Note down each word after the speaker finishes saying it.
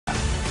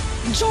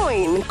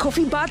Join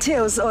Kofi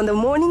Bartels on the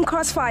Morning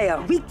Crossfire,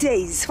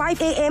 weekdays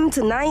 5 a.m.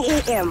 to 9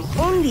 a.m.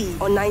 only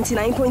on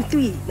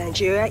 99.3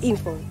 Nigeria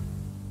Info.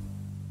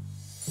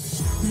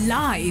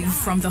 Live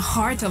from the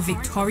heart of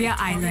Victoria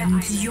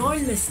Island, you're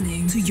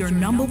listening to your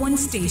number one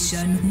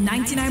station,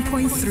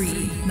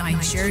 99.3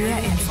 Nigeria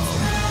Info.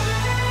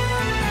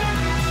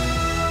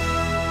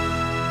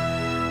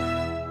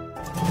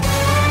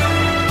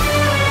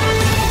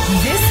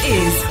 This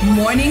is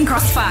Morning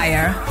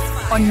Crossfire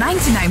on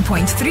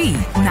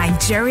 99.3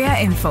 Nigeria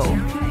Info.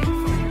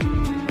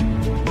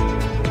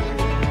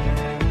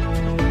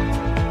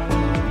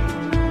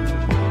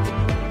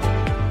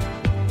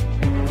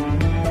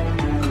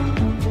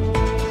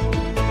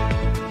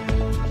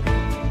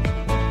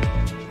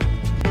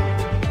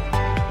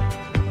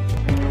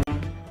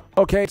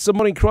 Okay, it's the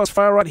Morning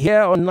Crossfire right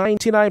here on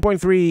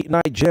 99.3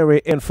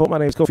 Nigeria Info. My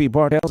name is Kofi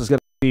Bartels. It's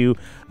good to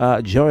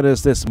join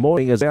us this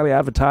morning. As earlier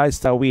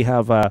advertised, we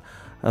have the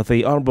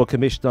Honourable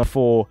Commissioner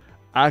for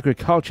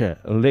Agriculture,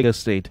 Lagos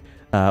State,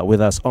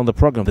 with us on the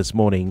program this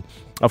morning.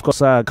 Of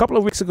course, a couple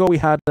of weeks ago, we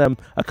had a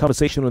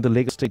conversation with the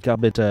Lagos State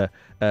government, a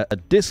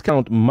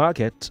discount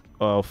market,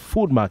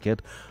 food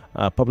market,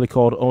 publicly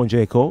called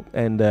Onjeko,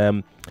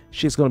 and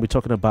she's going to be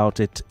talking about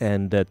it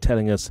and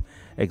telling us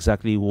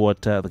exactly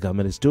what the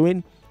government is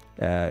doing.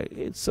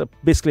 It's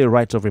basically a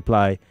right of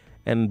reply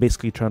and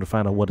basically trying to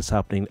find out what is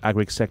happening in the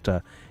agri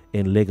sector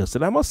in Lagos.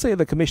 And I must say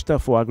the Commissioner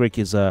for Agric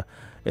is a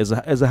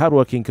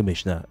hardworking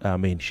commissioner. I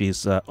mean,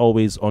 she's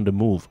always on the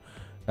move.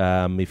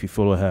 If you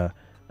follow her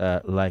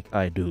like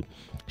I do,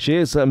 she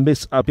is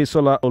Miss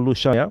Abisola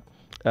Olusanya.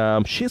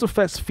 She's the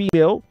first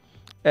female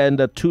and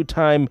a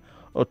two-term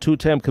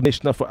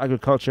commissioner for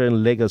agriculture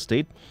in Lagos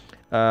State.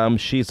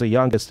 She's the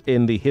youngest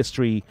in the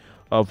history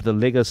of the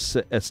Lagos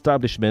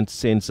establishment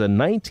since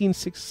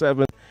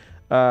 1967.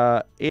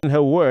 In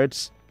her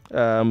words,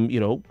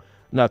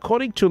 now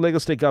according to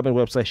Lagos State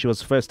government website, she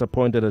was first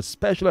appointed as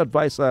special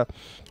advisor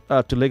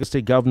to Lagos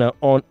State governor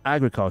on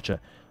agriculture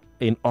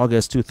in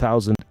August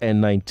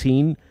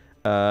 2019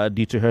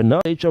 due to her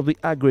knowledge of the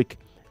agric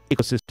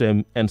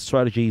ecosystem and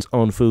strategies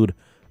on food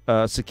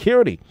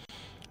security.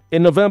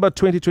 In November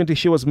 2020,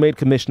 she was made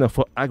commissioner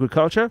for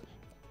agriculture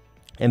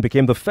and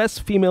became the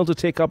first female to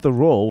take up the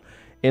role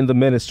in the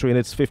ministry in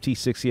its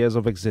 56 years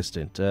of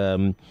existence.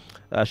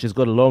 She's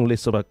got a long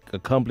list of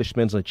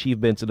accomplishments and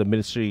achievements in the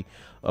Ministry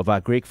of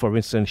Agric. For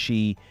instance,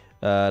 she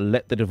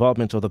led the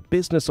development of the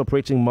business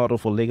operating model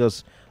for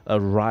Lagos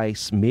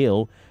rice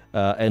mill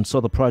and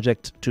saw the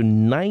project to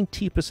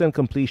 90%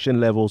 completion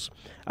levels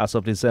as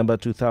of December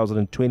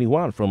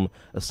 2021 from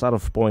a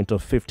start-off point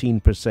of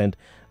 15%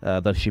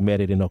 that she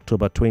made it in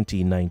October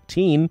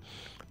 2019.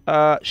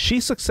 She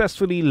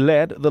successfully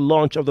led the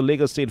launch of the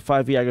Lagos State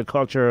 5-year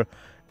agriculture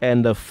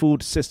and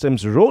food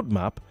systems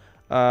roadmap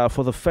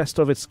for the first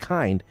of its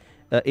kind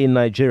in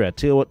Nigeria,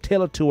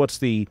 tailored towards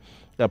the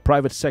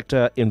private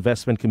sector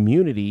investment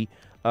community,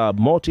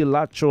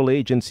 multilateral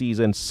agencies,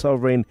 and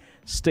sovereign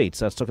states.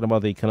 That's talking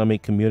about the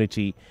economic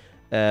community.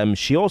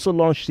 She also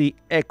launched the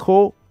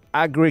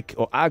Agric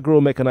or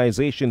Agro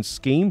Mechanization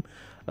Scheme,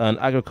 an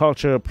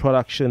agriculture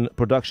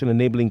production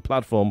enabling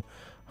platform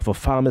for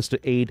farmers to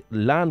aid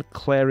land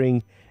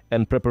clearing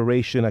and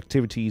preparation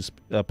activities,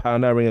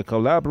 pioneering a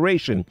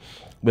collaboration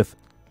with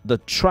the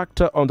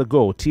Tractor on the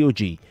Go,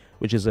 TOG,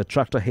 which is a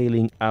tractor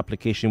hailing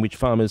application which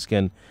farmers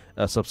can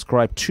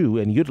subscribe to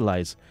and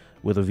utilize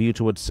with a view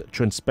towards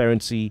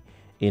transparency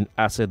in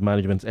asset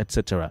management,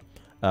 etc.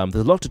 There's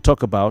a lot to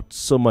talk about,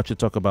 so much to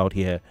talk about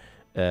here,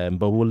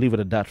 but we'll leave it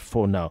at that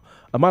for now.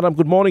 Madam,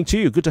 good morning to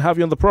you. Good to have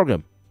you on the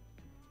program.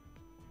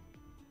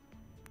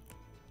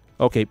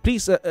 Okay,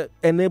 please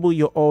enable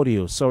your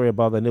audio. Sorry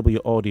about that. Enable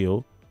your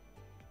audio.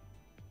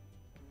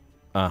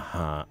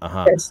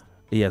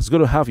 Yes, good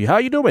to have you. How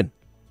are you doing?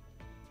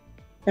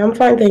 I'm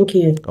fine, thank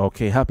you.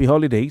 Okay, happy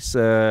holidays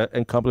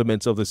and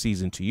compliments of the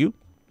season to you.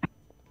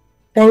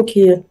 Thank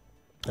you.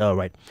 All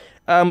right.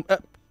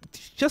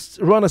 Just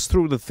run us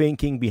through the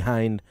thinking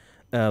behind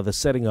the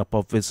setting up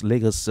of this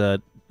Lagos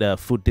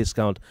food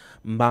discount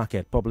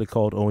market, publicly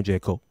called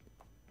Onjeko.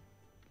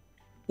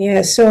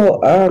 Yeah, so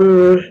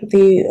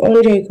the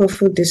Onjeko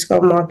food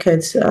discount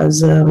market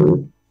was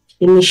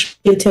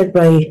initiated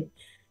by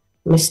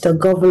Mr.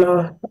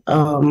 Governor.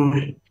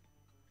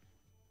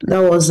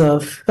 That was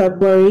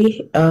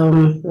February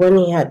when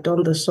he had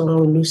done the song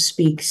Olu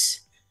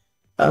Speaks.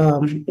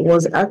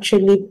 Was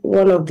actually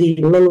one of the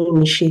many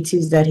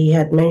initiatives that he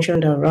had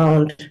mentioned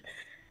around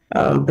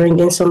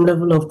bringing some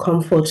level of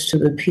comfort to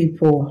the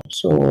people.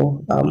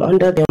 So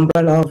under the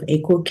umbrella of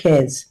Eco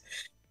Cares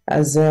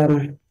as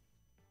the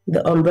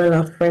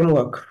umbrella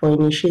framework for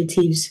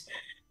initiatives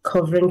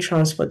covering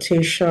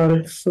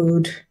transportation,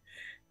 food,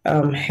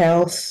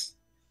 health,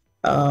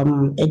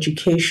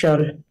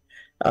 education.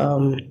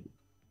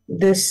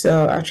 This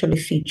actually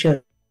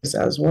features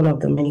as one of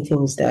the many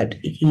things that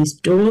he's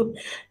doing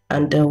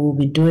and will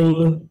be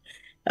doing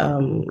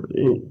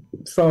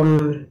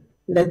from,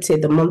 let's say,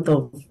 the month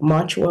of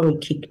March when we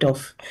kicked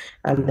off,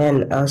 and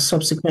then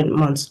subsequent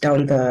months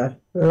down the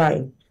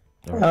line.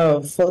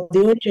 For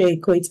the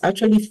OJECO, it's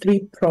actually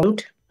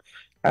three-pronged.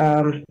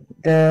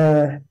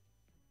 The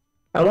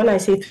And when I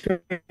say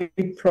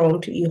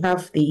three-pronged, you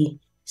have the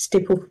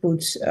staple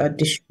foods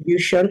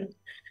distribution,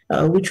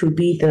 which will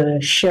be the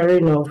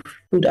sharing of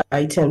food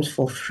items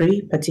for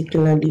free,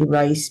 particularly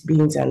rice,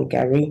 beans, and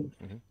gari.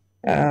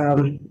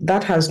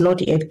 That has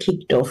not yet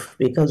kicked off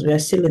because we are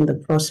still in the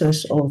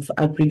process of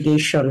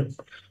aggregation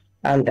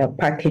and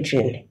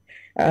packaging.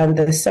 And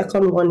the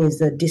second one is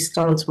the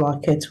discount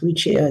market,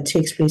 which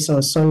takes place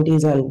on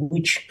Sundays and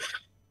which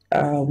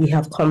we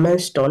have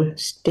commenced on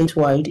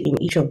statewide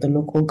in each of the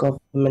local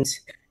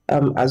governments,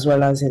 as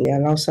well as in the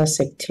Alausa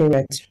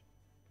secretariat.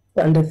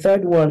 And the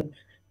third one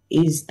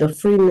is the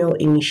free meal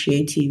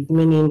initiative,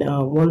 meaning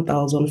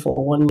 1,000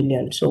 for 1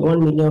 million. So 1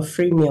 million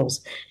free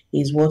meals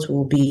is what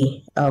we'll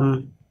be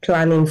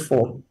planning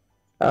for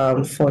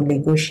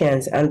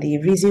Lagosians. And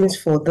the reasons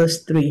for those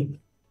three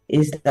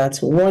is that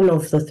one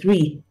of the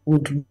three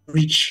would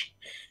reach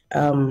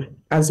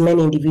as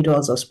many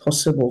individuals as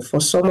possible. For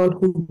someone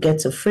who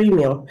gets a free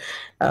meal,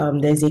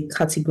 there's a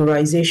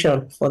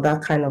categorization for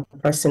that kind of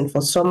person.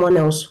 For someone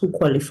else who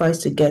qualifies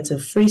to get a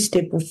free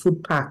staple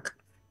food pack,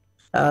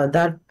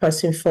 that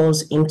person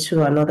falls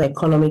into another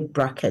economic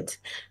bracket.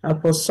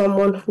 And for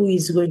someone who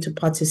is going to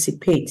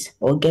participate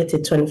or get a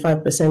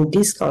 25%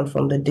 discount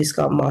from the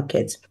discount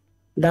market,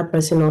 that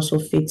person also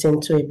fits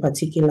into a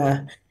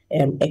particular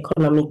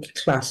economic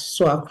class.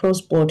 So across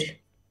board,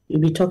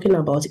 you'll be talking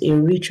about a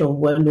reach of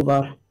well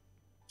over,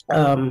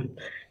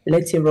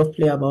 let's say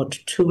roughly about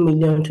 2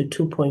 million to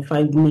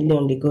 2.5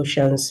 million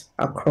Lagosians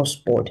across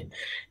board.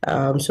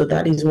 So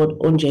that is what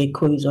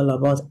ONJECO is all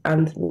about.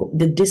 And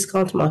the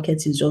discount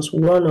market is just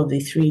one of the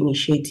three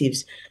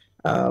initiatives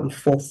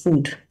for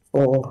food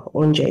for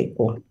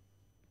ONJECO.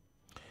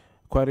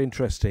 Quite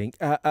interesting.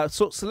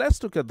 So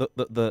let's look at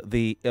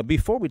the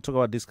before we talk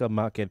about discount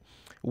market,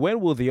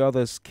 when will the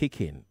others kick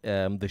in?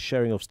 The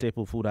sharing of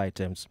staple food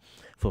items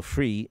for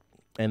free,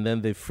 and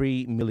then the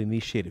free meal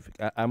initiative.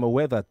 I'm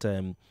aware that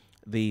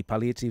the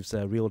palliatives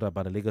reeled up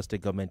by the Lagos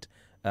State government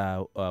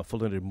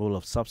following the removal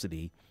of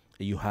subsidy.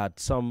 You had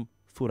some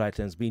food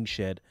items being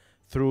shared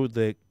through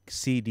the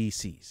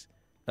CDCs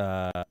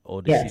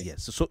or the CDS.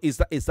 So is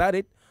that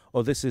it,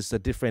 or this is a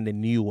different and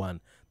new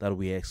one that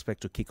we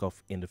expect to kick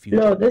off in the future?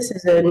 No, this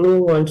is a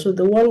new one. So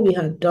the one we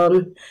had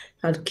done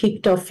had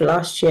kicked off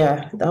last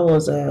year. That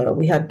was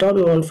we had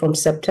done one from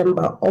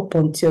September up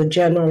until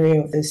January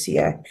of this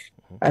year,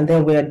 and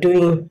then we are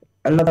doing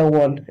another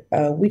one,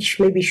 which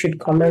maybe should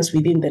commence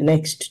within the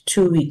next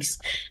 2 weeks.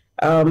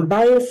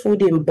 Buying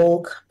food in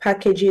bulk,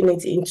 packaging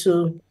it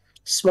into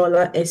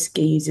smaller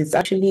SKUs. It's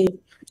actually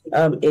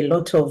a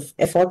lot of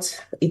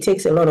effort. It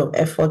takes a lot of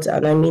effort,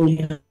 and I mean,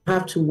 you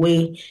have to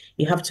weigh,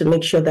 you have to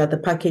make sure that the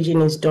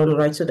packaging is done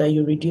right so that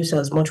you reduce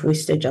as much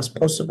wastage as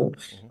possible,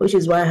 which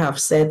is why I have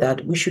said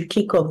that we should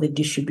kick off the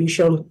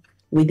distribution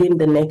within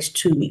the next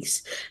 2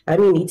 weeks. I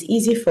mean, it's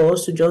easy for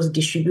us to just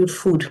distribute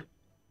food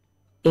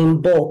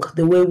in bulk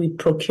the way we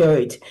procure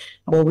it,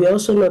 but we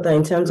also know that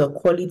in terms of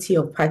quality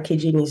of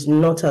packaging is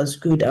not as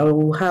good, and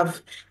we'll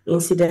have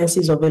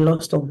incidences of a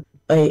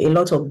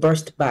lot of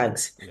burst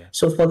bags.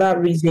 So for that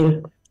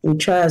reason, we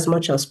try as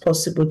much as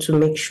possible to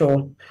make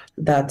sure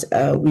that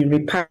we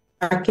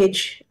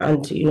repackage,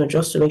 and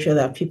just to make sure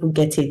that people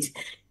get it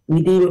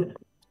within,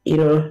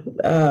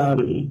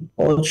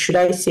 or should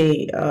I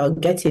say,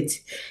 get it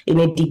in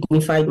a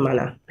dignified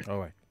manner. All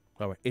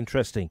right,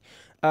 interesting.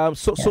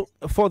 So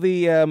for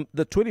the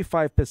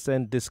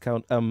 25%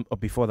 discount, or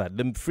before that,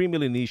 the free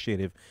meal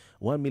initiative,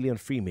 1 million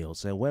free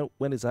meals.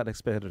 When is that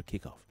expected to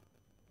kick off?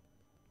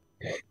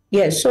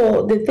 Yeah,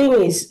 so the thing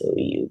is,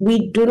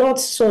 we do not,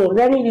 so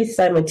running it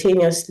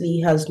simultaneously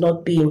has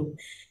not been,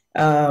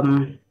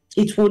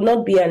 it will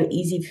not be an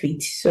easy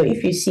feat. So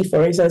if you see,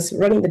 for instance,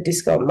 running the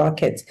discount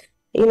market,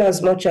 in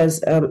as much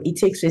as it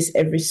takes place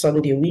every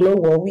Sunday, we know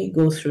what we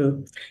go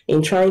through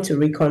in trying to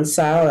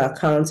reconcile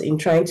accounts, in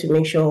trying to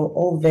make sure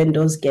all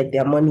vendors get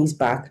their monies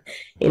back,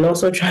 in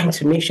also trying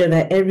to make sure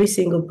that every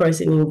single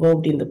person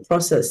involved in the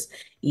process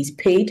is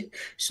paid.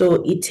 So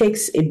it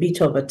takes a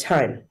bit of a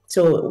time.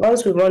 So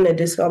once we run a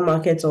discount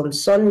market on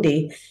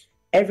Sunday,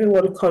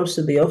 everyone comes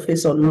to the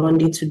office on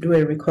Monday to do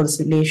a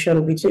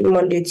reconciliation. Between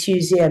Monday,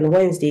 Tuesday, and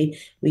Wednesday,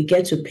 we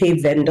get to pay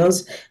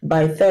vendors.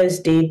 By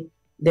Thursday,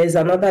 there's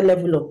another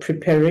level of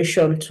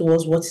preparation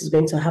towards what is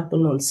going to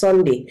happen on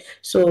Sunday.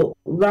 So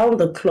round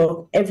the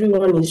clock,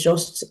 everyone is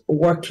just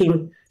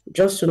working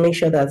just to make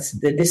sure that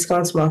the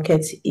discount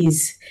market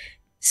is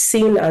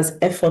seen as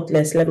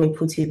effortless, let me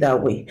put it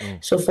that way.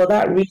 So for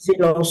that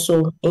reason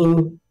also,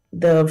 in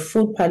the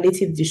food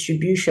palliative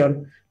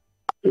distribution,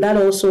 that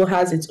also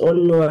has its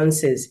own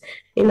nuances.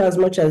 In as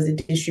much as the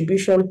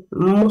distribution,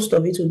 most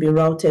of it will be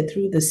routed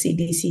through the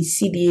CDC,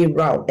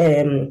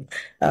 CDA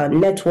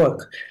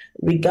network.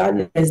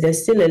 Regardless,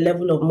 there's still a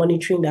level of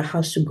monitoring that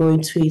has to go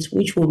into it,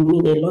 which will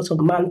mean a lot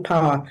of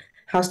manpower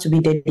has to be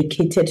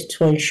dedicated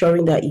to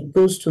ensuring that it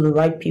goes to the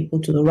right people,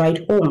 to the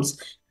right homes.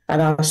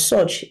 And as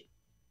such,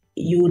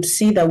 you would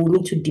see that we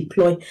need to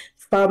deploy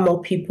far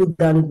more people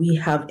than we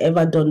have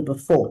ever done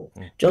before,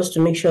 just to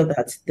make sure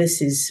that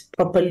this is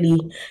properly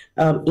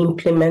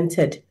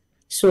implemented.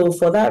 So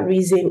for that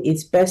reason,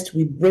 it's best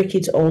we break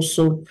it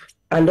also,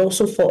 and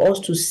also for us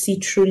to see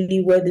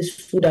truly where these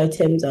food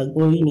items are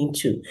going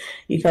into.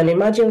 You can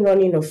imagine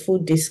running a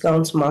food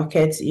discount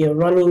market, you're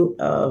running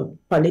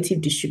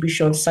palliative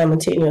distribution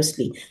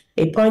simultaneously.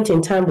 A point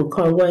in time will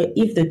come where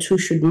if the two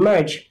should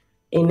merge,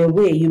 in a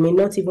way, you may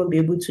not even be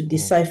able to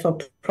decipher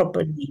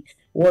properly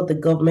what the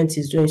government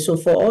is doing. So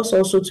for us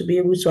also to be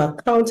able to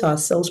account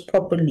ourselves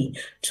properly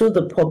to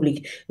the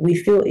public, we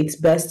feel it's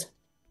best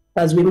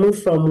as we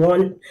move from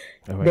one,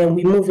 then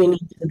we move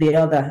into the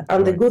other.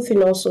 And the good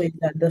thing also is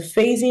that the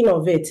phasing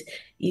of it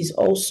is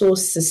also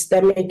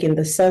systemic in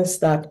the sense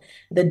that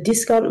the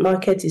discount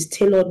market is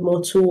tailored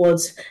more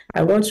towards,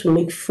 I want to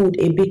make food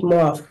a bit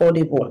more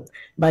affordable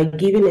by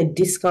giving a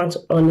discount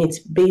on it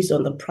based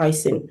on the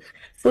pricing.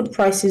 Food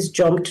prices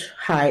jumped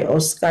high or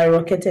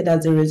skyrocketed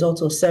as a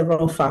result of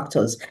several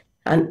factors.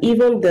 And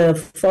even the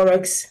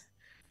Forex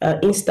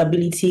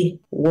instability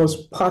was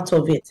part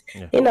of it.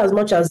 In as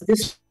much as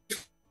this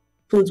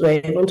foods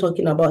we're even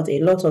talking about, a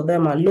lot of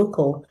them are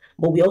local,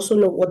 but we also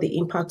know what the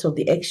impact of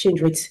the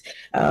exchange rate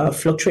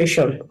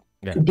fluctuation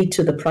did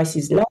to the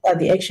prices. Now that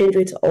the exchange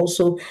rate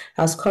also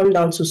has come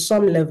down to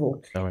some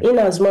level, in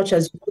as much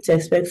as you would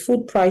expect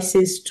food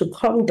prices to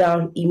come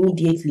down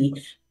immediately,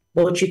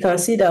 but you can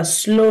see that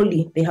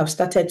slowly they have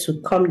started to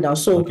come down.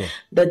 So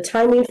the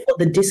timing for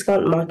the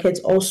discount market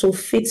also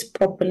fits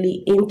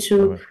properly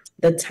into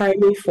the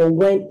timing for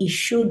when it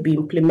should be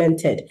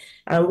implemented.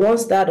 And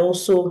once that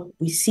also,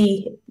 we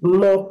see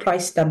more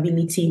price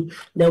stability,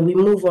 then we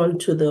move on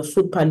to the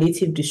food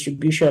palliative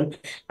distribution.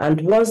 And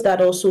once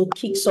that also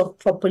kicks off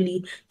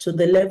properly to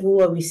the level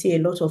where we see a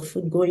lot of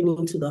food going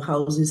into the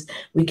houses,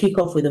 we kick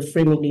off with a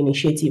framing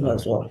initiative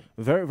as well.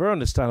 Very, very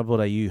understandable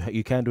that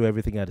you can't do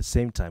everything at the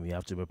same time. You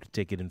have to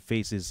take it in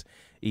phases,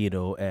 a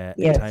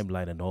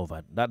timeline and all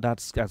that.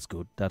 That's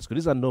good. That's good.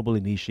 These are noble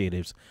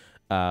initiatives.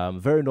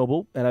 Very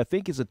noble, and I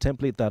think it's a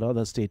template that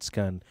other states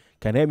can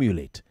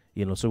emulate.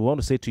 So we want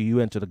to say to you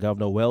and to the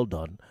governor, well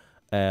done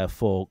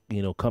for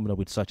coming up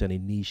with such an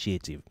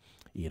initiative.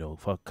 So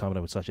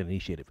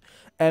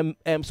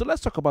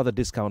let's talk about the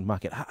discount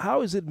market.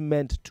 How is it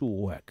meant to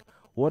work?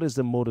 What is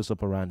the modus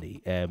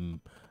operandi?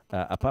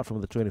 Apart from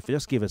the 20,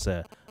 just give us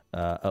a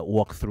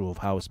walkthrough of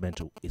how it's meant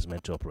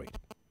to operate.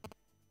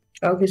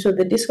 Okay, so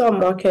the discount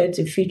market,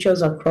 it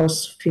features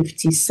across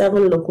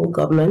 57 local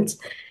governments.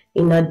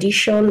 In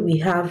addition, we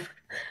have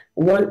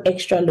one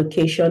extra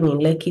location in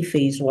Lekki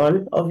Phase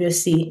 1,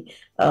 obviously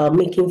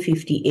making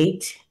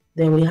 58.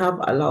 Then we have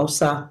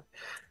Alausa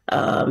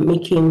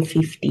making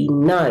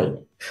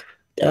 59.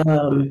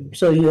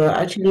 So you are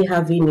actually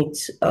having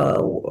it,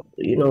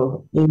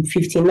 in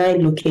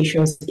 59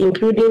 locations,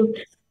 including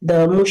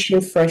the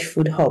Mushin Fresh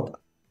Food Hub.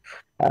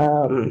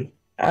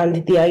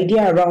 And the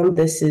idea around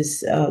this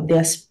is there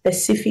are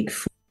specific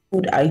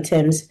food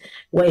items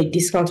where a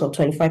discount of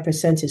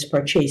 25% is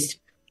purchased.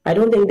 I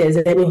don't think there's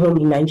any home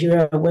in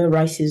Nigeria where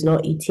rice is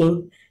not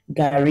eating,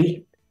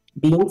 gari,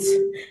 beans,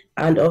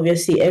 and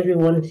obviously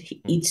everyone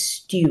eats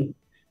stew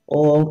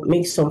or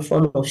makes some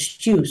form of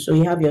stew. So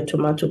you have your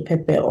tomato,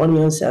 pepper,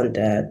 onions, and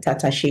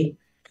tatashe.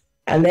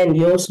 And then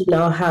you also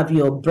now have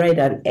your bread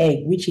and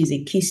egg, which is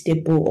a key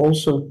staple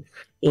also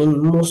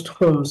in most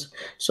homes.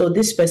 So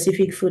these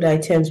specific food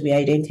items, we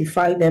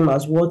identify them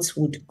as what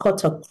would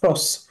cut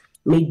across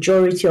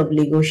majority of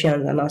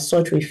Lagosians, and as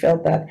such, we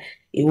felt that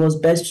it was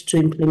best to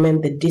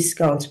implement the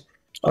discount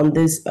on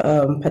these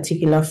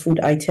particular food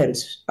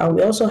items. And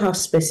we also have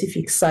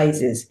specific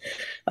sizes,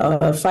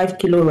 5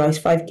 kilo rice,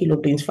 5 kilo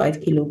beans,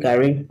 5 kilo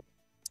gari,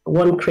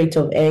 1 crate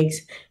of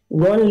eggs,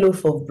 1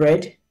 loaf of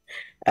bread,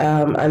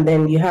 and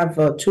then you have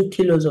 2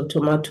 kilos of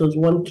tomatoes,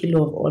 1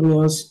 kilo of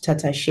onions,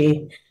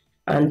 tatashe,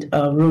 and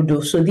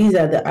rodo. So these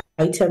are the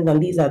items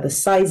and these are the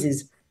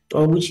sizes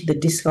on which the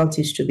discount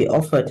is to be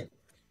offered.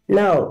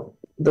 Now,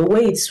 the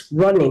way it's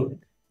running,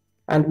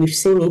 and we've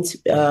seen it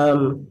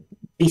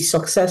be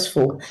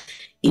successful,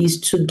 is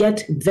to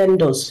get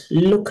vendors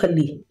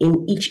locally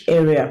in each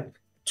area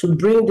to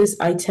bring these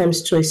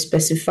items to a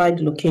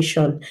specified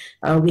location.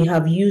 And we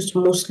have used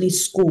mostly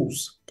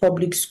schools,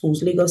 public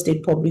schools, Lagos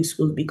State public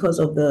schools, because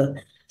of the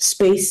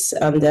space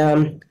and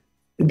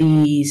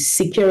the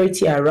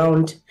security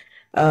around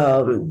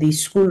the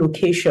school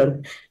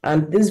location.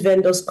 And these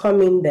vendors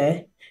come in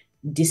there,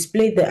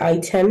 display the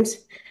items.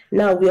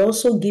 Now, we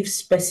also give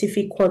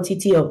specific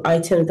quantity of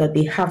items that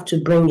they have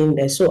to bring in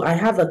there. So I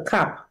have a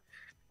cap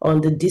on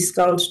the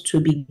discount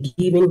to be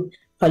given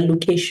per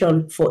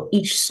location for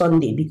each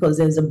Sunday because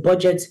there's a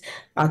budget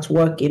at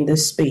work in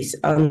this space.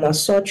 And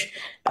as such,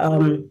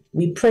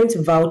 we print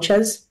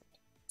vouchers.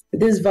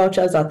 These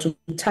vouchers are to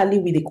tally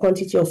with the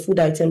quantity of food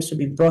items to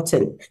be brought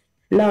in.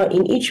 Now,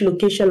 in each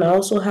location, I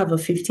also have a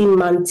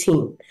 15-man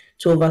team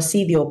to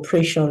oversee the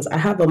operations. I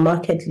have a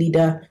market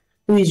leader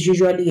who is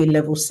usually a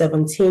level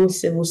 17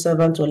 civil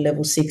servant or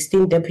level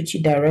 16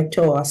 deputy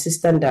director or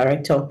assistant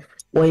director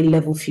or a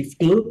level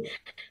 15.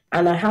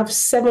 And I have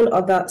 6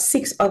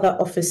 other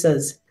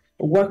officers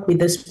work with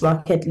this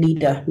market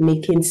leader,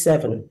 making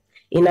 7.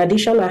 In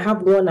addition, I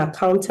have one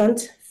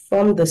accountant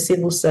from the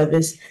civil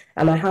service,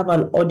 and I have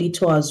an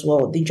auditor as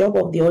well. The job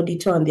of the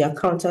auditor and the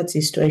accountant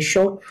is to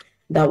ensure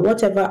that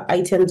whatever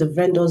items the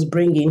vendors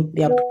bring in,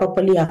 they are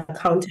properly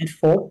accounted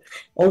for.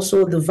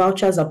 Also, the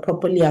vouchers are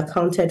properly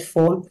accounted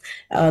for.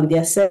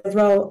 There are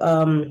several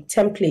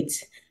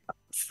templates,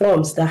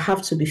 forms that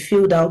have to be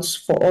filled out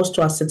for us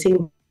to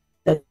ascertain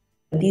that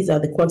these are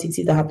the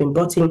quantities that have been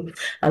brought in,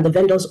 and the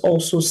vendors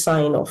also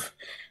sign off.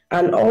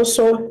 And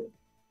also,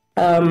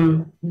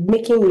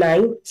 making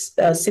 9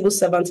 civil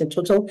servants in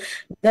total.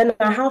 Then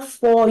I have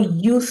 4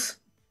 youth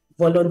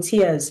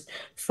volunteers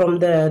from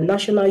the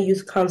National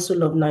Youth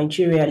Council of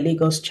Nigeria,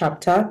 Lagos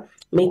chapter,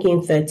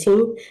 making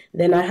 13.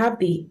 Then I have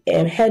the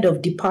head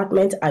of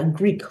department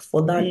Agric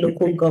for that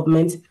local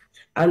government,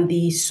 and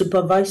the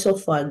supervisor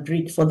for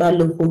Agric for that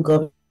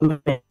local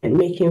government,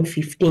 making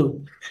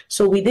 15.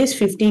 So with this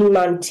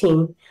 15-man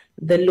team,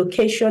 the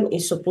location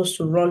is supposed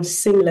to run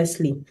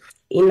seamlessly.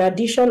 In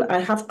addition, I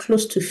have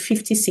close to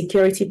 50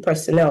 security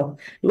personnel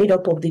made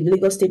up of the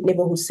Lagos State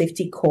Neighborhood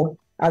Safety Corps,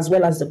 as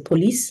well as the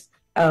police,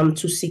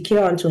 to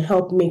secure and to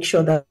help make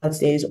sure that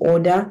there is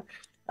order.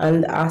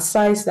 And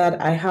aside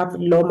that, I have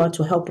Loma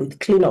to help with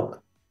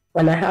cleanup.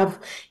 And I have,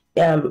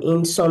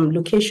 in some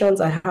locations,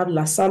 I have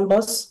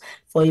Lasambos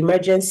for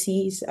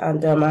emergencies,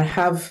 and I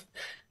have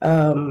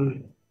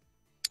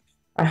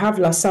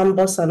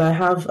Lasambos and I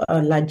have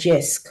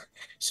Lajesk.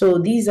 So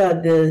these are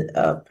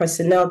the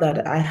personnel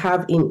that I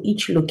have in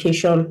each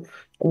location,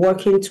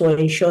 working to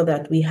ensure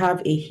that we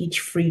have a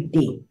hitch-free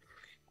day.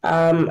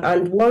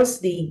 And once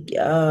the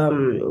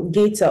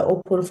gates are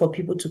open for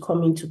people to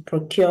come in to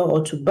procure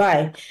or to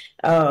buy,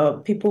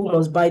 people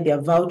must buy their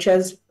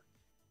vouchers,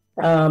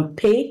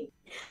 pay,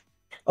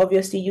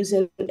 obviously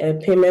using a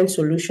payment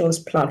solutions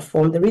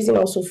platform. The reason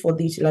also for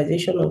the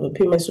utilization of a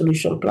payment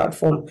solution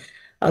platform,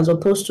 as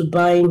opposed to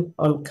buying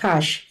on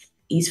cash,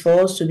 is for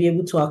us to be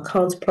able to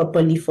account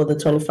properly for the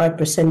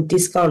 25%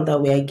 discount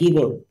that we are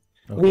giving.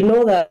 Okay. We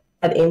know that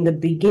in the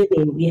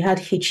beginning we had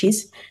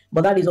hitches,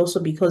 but that is also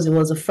because it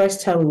was the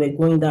first time we were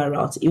going that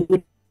route. It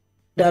would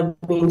have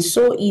been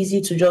so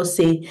easy to just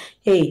say,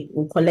 hey,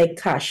 we'll collect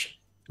cash.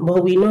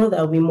 But we know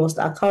that we must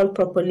account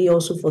properly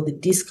also for the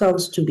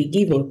discounts to be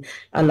given.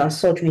 And as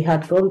such, we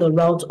had gone the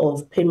route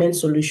of payment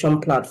solution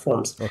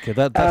platforms. Okay,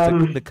 that's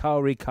the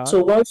cowrie card.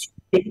 So once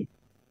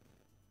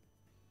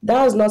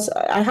that was not,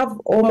 I have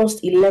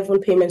almost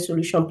 11 payment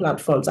solution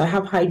platforms. I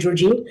have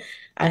Hydrogen,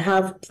 I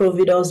have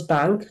Providence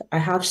Bank, I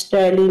have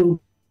Sterling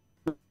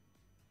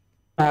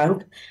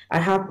Bank, I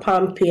have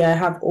PalmPay, I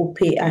have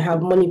OPay, I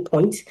have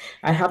MoneyPoint,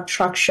 I have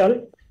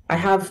Traction, I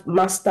have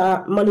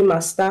Money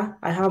Master,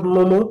 I have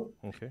Momo.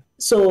 Okay.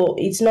 So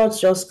it's not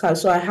just car.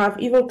 So I have,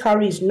 even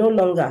Carry is no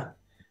longer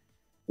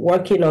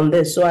working on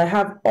this. So I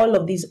have all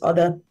of these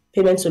other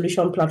payment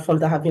solution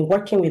platforms that have been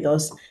working with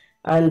us,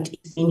 and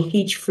it's been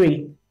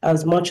hitch-free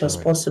as much as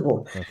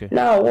possible. Okay.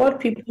 Now, what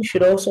people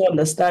should also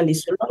understand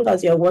is, so long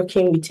as you're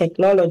working with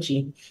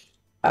technology,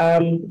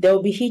 there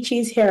will be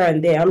hitches here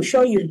and there. I'm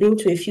sure you've been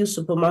to a few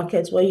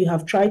supermarkets where you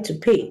have tried to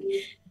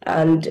pay,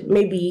 and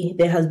maybe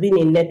there has been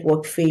a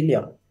network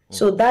failure.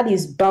 So that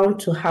is bound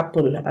to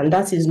happen, and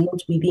that is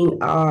not within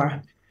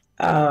our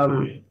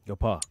your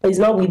power. It's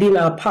not within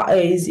our power.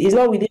 It's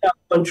not within our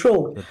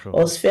control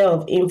or sphere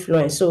of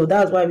influence. So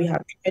that's why we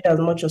have tried as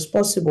much as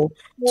possible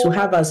to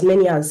have as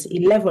many as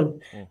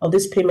 11 of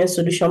these payment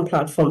solution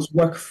platforms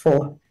work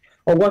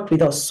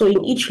with us. So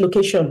in each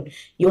location,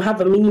 you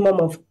have a minimum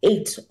of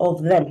 8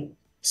 of them,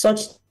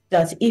 such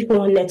that if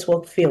one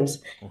network fails,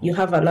 you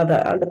have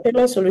another. And the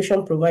payment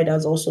solution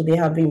providers also, they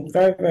have been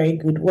very, very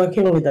good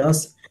working with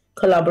us,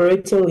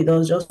 collaborating with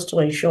us, just to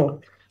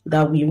ensure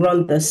that we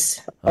run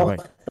this off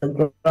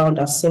the ground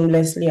as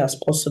seamlessly as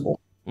possible.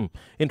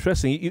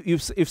 Interesting.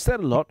 You've said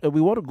a lot.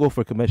 We want to go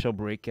for a commercial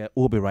break.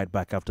 We'll be right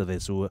back after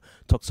this. We'll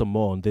talk some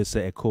more on this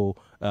eco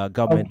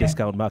government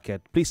discount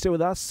market. Please stay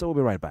with us. So we'll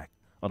be right back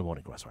on the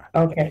Morning Crossfire.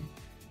 Okay.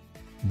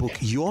 Book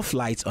your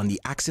flights on the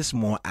Access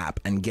More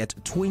app and get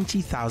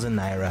 20,000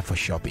 Naira for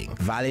shopping.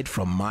 Valid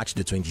from March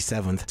the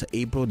 27th to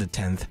April the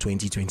 10th,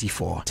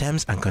 2024.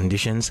 Terms and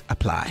conditions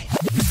apply.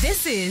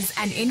 This is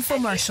an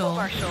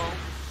infomercial.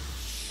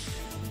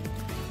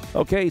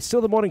 Okay, it's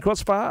still the Morning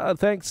Crossfire.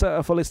 Thanks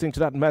for listening to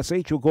that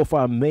message. We'll go for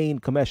our main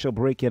commercial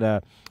break in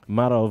a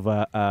matter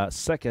of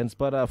seconds.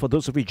 But for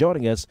those of you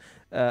joining us,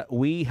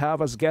 we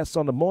have as guests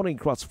on the Morning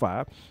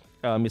Crossfire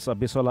Ms.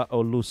 Abisola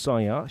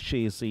Olusanya.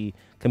 She is the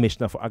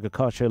Commissioner for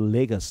Agriculture,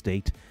 Lagos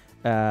State.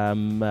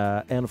 And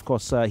of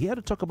course, he had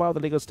to talk about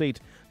the Lagos State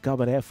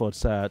government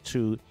efforts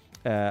to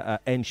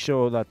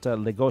ensure that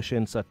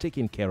Lagosians are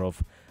taken care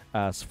of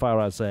as far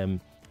as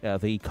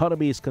the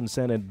economy is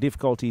concerned, and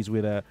difficulties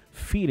with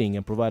feeding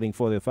and providing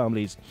for their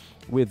families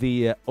with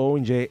the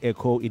Onje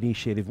Eco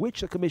initiative,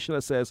 which the Commissioner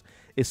says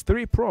is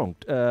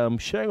 3-pronged.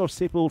 Sharing of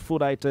staple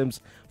food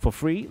items for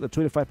free, the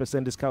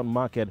 25% discount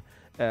market.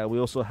 We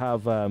also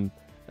have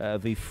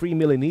the free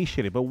meal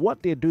initiative. But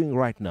what they're doing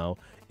right now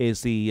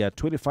is the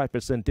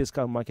 25%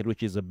 discount market,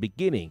 which is a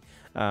beginning.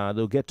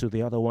 They'll get to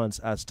the other ones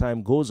as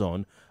time goes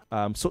on.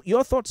 So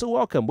your thoughts are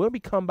welcome. When we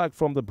come back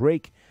from the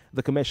break,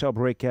 the commercial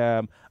break,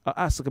 I'll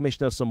ask the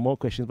commissioner some more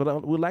questions, but I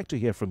would like to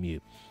hear from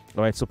you.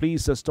 All right, so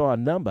please store our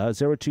number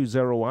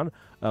 0201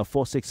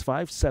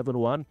 465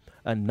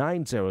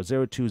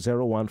 7190,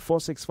 0201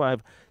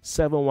 465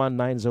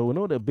 7190. We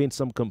know there have been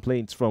some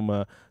complaints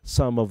from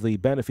some of the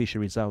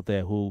beneficiaries out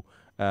there who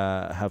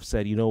have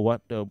said, you know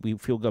what, we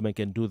feel government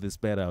can do this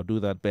better or do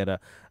that better.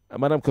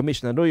 Madam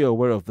Commissioner, I know you're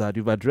aware of that.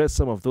 You've addressed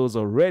some of those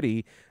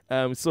already.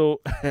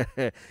 So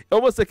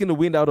almost taking the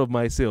wind out of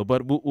my sail,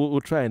 but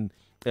we'll try and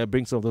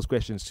bring some of those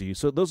questions to you.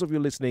 So those of you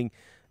listening,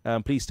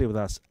 please stay with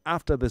us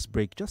after this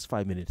break. Just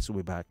 5 minutes. We'll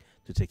be back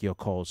to take your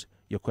calls,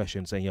 your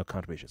questions, and your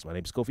contributions. My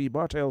name is Kofi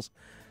Bartels,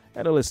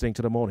 and you're listening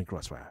to the Morning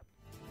Crossfire.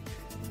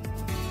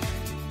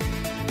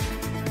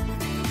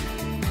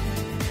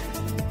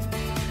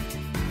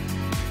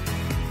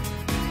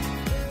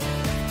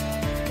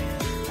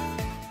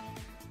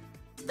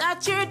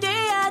 Start your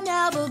day and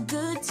have a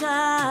good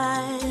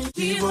time.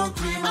 Kivo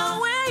Krima.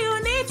 Where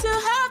you need to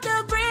have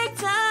the break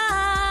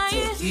time.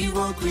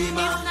 Kivo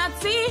Krima. It's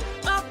not tea,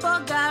 but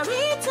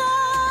garita.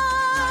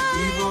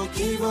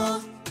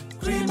 Kivo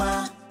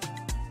Krima.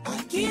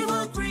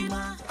 Kivo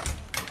Krima.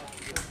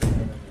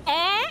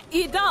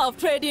 Ida of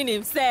trading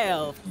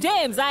himself.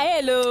 James,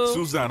 hello.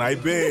 Susan, I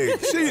beg.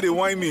 Say you the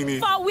wine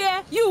me. For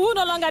where? You who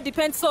no longer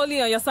depend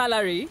solely on your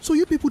salary. So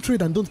you people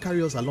trade and don't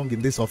carry us along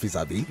in this office,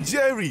 Abby?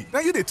 Jerry,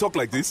 now you they talk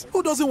like this?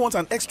 Who doesn't want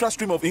an extra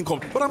stream of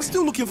income? But I'm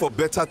still looking for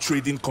better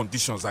trading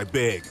conditions, I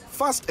beg.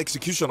 Fast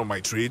execution of my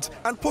trades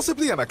and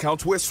possibly an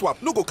account where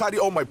swap no go carry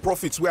all my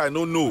profits where I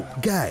don't know.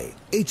 Guy,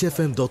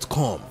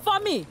 hfm.com. For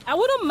me, I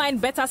wouldn't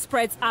mind better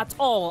spreads at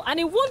all, and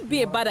it won't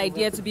be a bad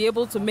idea to be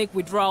able to make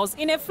withdrawals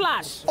in a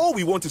flash. All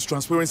we want is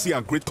transparency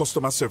and great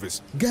customer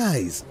service.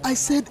 Guys, I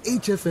said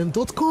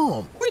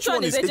hfm.com. Which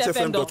one is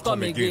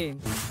hfm.com again?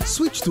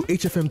 Switch to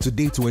HFM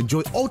today to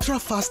enjoy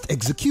ultra-fast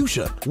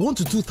execution, 1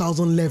 to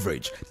 2,000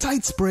 leverage,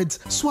 tight spreads,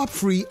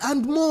 swap-free,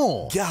 and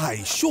more.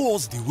 Guy, show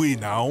us the way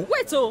now.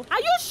 Wait, are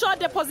you sure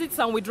deposits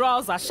and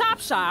withdrawals are sharp?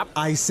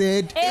 I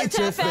said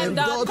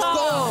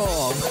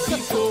hfm.com.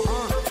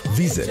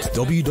 Visit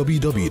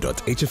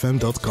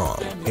www.hfm.com.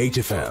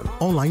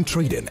 HFM, online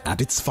trading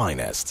at its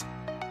finest.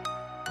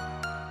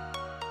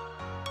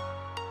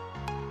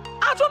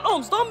 Adron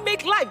Homes don't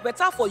make life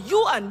better for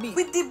you and me.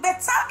 With the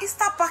better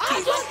Easter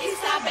package. Adron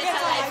Easter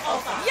Better Life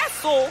offer. Yes,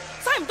 so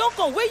time don't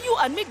come where you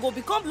and me go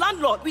become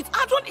landlord. With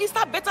Adron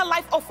Easter Better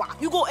Life offer,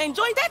 you go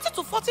enjoy 30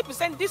 to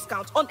 40%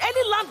 discount on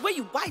any land where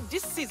you buy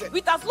this season.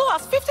 With as low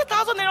as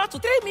 50,000 naira to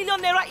 3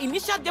 million naira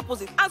initial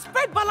deposit and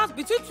spread balance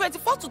between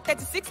 24 to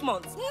 36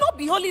 months. No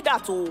be only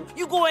that,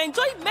 you go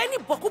enjoy many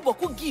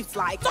boku gifts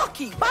like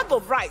turkey, bag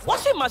of rice,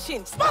 washing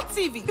machine, smart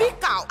TV, big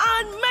cow,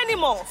 and many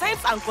more.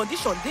 Terms and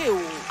conditions dey.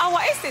 Our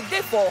estate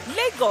dey for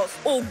Lagos,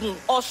 Ogun,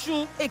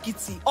 Osun,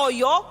 Ekiti,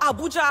 Oyo,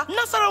 Abuja,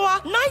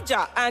 Nasarawa,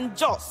 Niger, and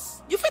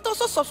Jos. You fit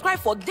also subscribe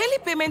for daily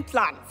payment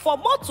plan. For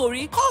more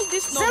tori, call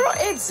this number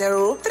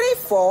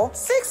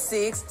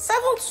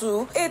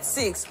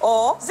 080-3466-7286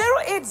 or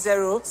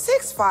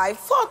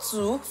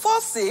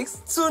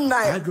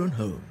 080-6542-4629. Adron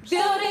Homes.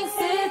 Building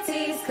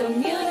cities,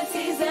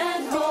 communities,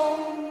 and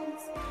homes.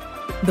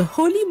 The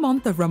holy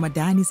month of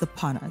Ramadan is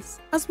upon us.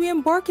 As we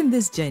embark in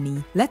this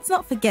journey, let's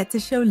not forget to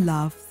show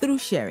love through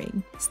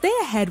sharing. Stay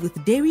ahead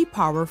with Dairy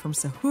Power from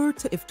Sahur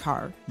to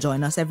Iftar.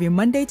 Join us every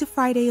Monday to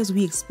Friday as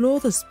we explore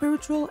the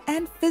spiritual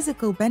and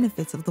physical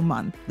benefits of the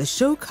month. The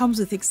show comes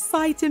with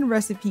exciting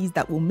recipes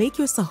that will make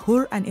your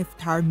Sahur and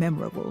Iftar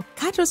memorable.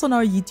 Catch us on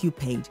our YouTube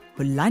page,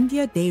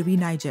 Hollandia Dairy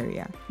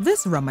Nigeria.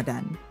 This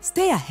Ramadan,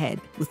 stay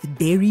ahead with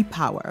Dairy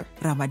Power.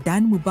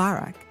 Ramadan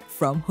Mubarak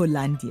from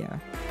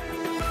Hollandia.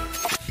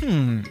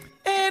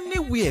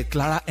 Anywhere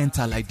Clara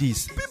enter like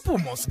this, people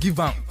must give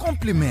her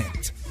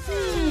compliment.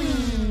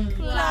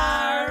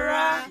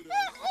 Clara.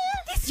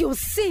 This your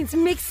sense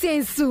makes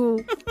sense, so.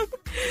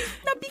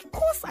 Now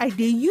because I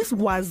dey use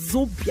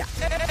Wazobia.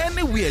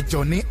 Anywhere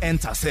Johnny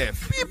enter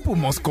sef, people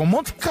must come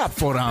out cap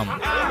for him.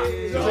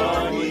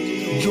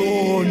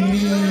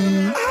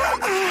 Johnny.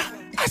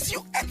 As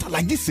you enter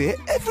like this,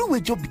 everywhere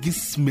just begin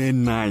smell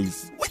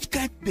nice. Which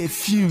kind of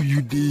perfume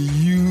you dey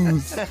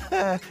use?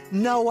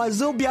 Now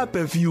Wazobia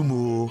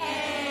perfume.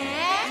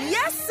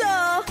 Yes,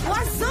 sir.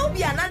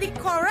 Wazobia na the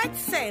correct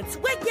scent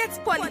wey get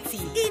quality.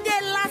 E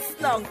dey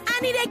last long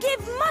and e dey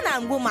give man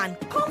and woman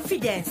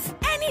confidence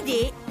any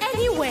day,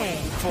 anywhere.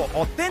 For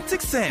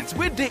authentic scents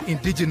wey dey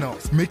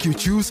indigenous, make you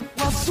choose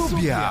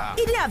Wazobia.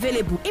 E dey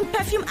available in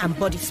perfume and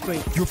body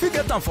spray. You fit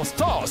get them for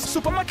stores,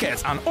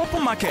 supermarkets, and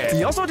open market.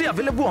 E also dey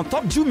available on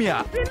top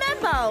Jumia.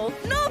 Remember,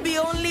 no be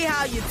only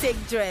how you take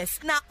dress,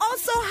 na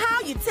also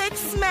how you take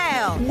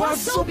smell.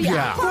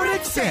 Wazobia,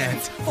 correct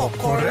scent for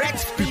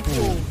correct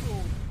people.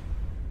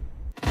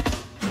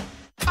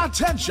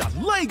 Attention,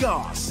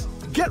 Lagos!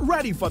 Get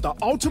ready for the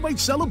ultimate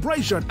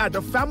celebration at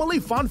the Family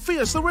Fun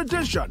Fiesta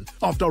edition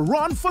of the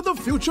Run for the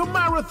Future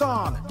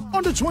Marathon.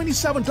 On the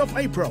 27th of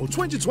April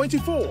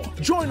 2024,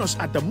 join us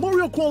at the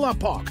Muriokola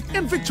Park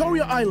in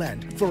Victoria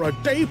Island for a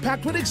day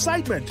packed with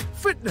excitement,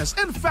 fitness,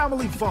 and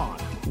family fun.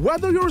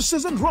 Whether you're a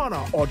seasoned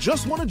runner or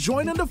just want to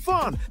join in the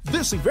fun,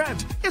 this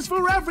event is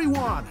for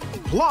everyone.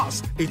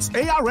 Plus, it's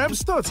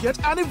ARM's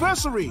 30th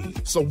anniversary.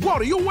 So what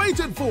are you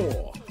waiting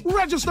for?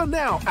 Register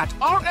now at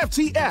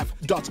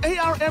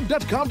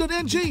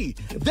rftf.arm.com.ng.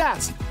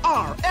 That's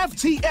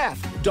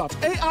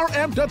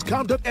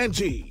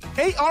rftf.arm.com.ng.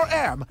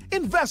 ARM,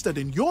 invested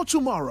in your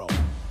tomorrow.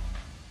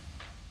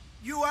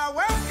 You are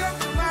welcome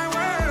to my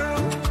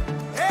world.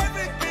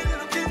 Everything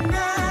looking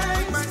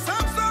nice. My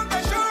Samsung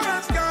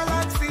Assurance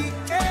Galaxy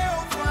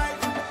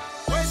A05.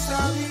 Where's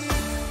Abby?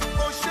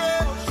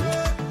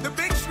 The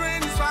big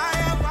screen is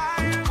fire.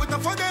 With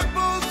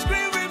affordable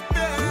screen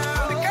repair.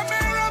 The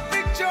camera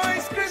picture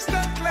is crystal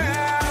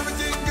clear.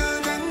 Everything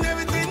good and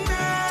everything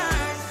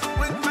nice.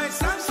 With my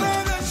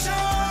Samsung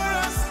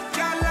Assurance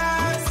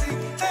Galaxy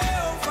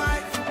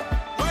A05.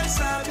 Where's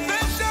Abby?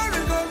 Special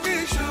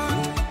recognition.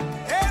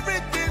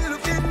 Everything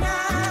looking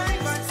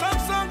nice. My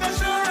Samsung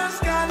Assurance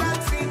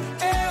Galaxy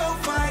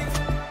A05.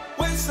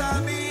 Where's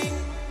Abby?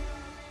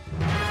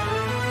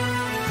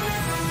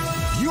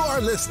 You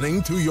are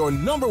listening to your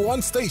number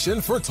one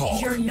station for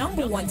talk. Your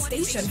number one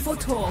station for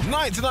talk.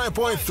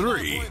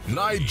 99.3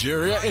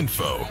 Nigeria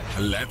Info.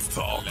 Let's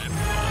talk.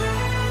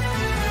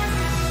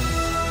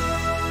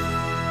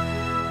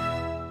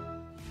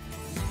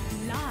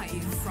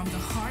 Live from the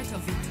heart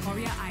of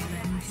Victoria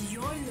Island,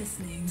 you're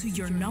listening to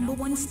your number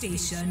one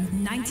station,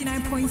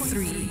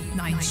 99.3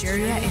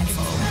 Nigeria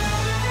Info.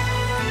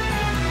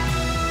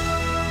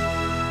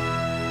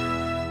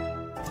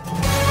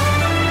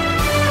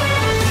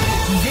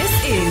 This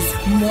is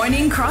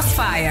Morning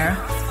Crossfire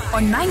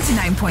on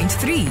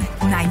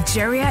 99.3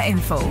 Nigeria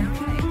Info.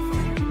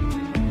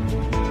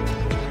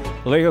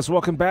 Lagos,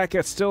 welcome back.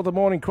 It's still the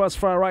Morning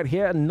Crossfire right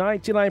here at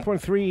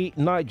 99.3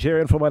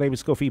 Nigerian. For my name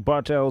is Kofi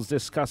Bartels,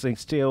 discussing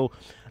still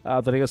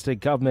the Lagos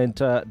State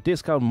Government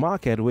discount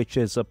market, which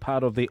is a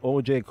part of the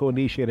OJECO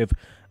initiative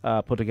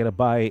put together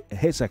by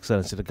His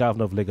Excellency, the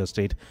Governor of Lagos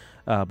State,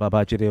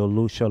 Babajide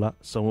Olushola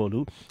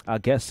Sanwo-Olu. Our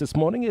guest this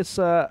morning is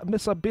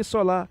Ms.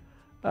 Abisola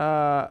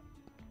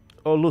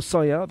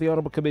Olusanya, the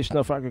Honourable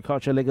Commissioner for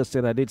Agriculture, Lagos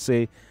State. I did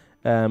say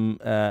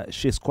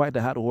she's quite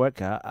a hard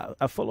worker.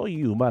 I follow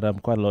you, madam,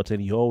 quite a lot,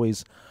 and you're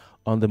always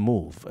on the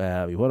move.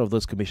 You're one of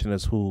those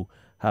commissioners who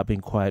have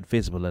been quite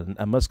visible, and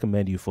I must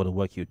commend you for the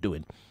work you're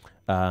doing.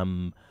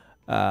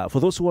 For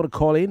those who want to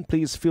call in,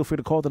 please feel free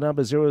to call the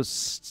number 02 01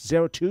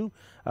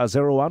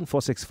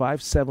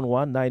 465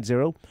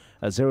 7190,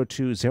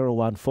 02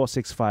 01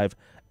 465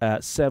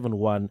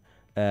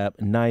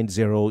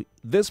 7190.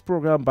 This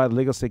program by the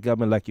Lagos State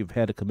Government, like you've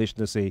heard the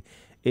Commissioner say,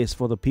 is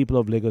for the people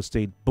of Lagos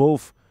State,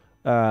 both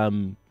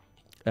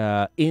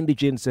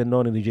indigents and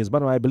non-indigents.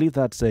 But I believe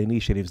that's an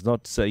initiative. It's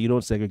not, you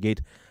don't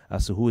segregate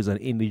as to who is an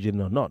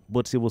indigent or not,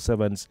 both civil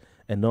servants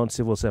and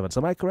non-civil servants.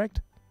 Am I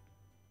correct?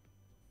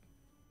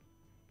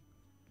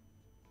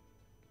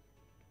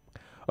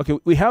 Okay,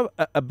 we have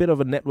a bit of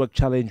a network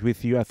challenge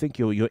with you. I think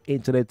your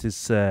internet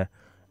is, the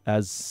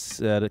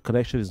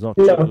connection is not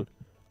too good.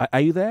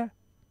 Are you there?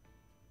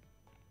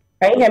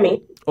 Can you hear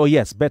me? Oh,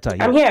 yes, better.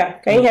 Yes. I'm here.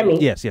 Can you hear me?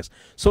 Yes, yes.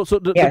 So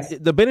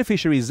the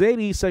beneficiaries, is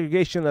any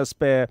segregation as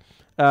per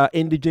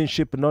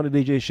indigentship,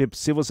 non-indigentship,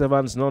 civil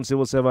servants,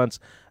 non-civil servants,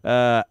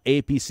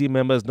 APC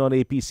members,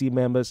 non-APC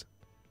members?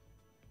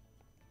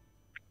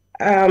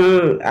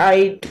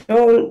 I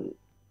don't...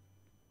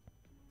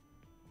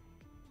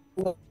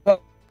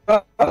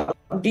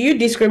 do you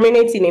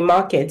discriminate in a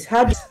market?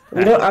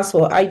 We don't ask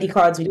for ID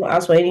cards. We don't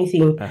ask for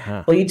anything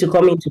for you to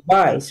come in to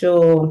buy.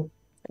 So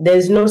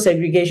there's no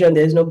segregation.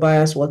 There's no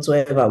bias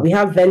whatsoever. We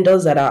have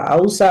vendors that are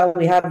Hausa.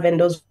 We have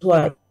vendors who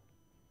are...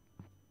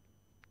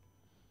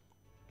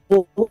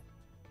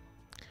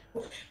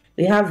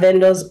 We have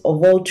vendors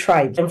of all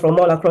tribes and from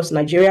all across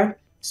Nigeria.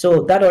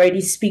 So that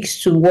already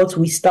speaks to what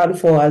we stand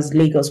for as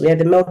Lagos. We are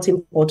the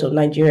melting pot of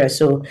Nigeria,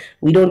 so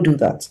we don't do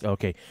that.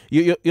 Okay,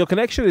 your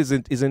connection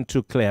isn't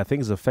too clear. I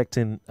think it's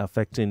affecting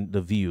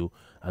the view.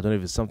 I don't know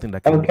if it's something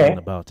that can be done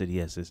about it.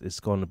 Yes, it's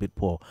gone a bit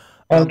poor.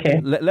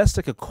 Okay. Let's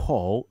take a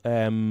call.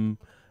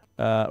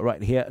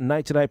 Right here,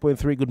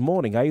 99.3. Good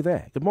morning. Are you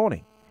there? Good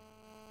morning.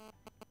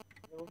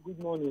 Good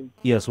morning.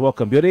 Yes,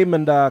 welcome. Your name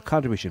and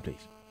contribution,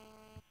 please.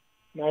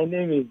 My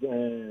name is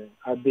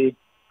Abe.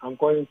 I'm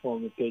calling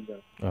from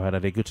Ikeja. All right,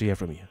 Ade, good to hear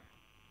from you.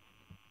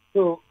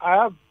 So I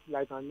have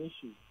like an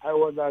issue. I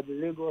was at the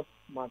Lagos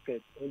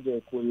market in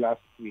Olusanya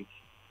last week.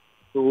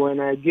 So when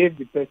I gave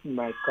the person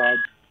my card,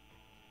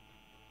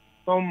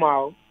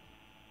 somehow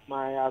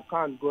my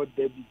account got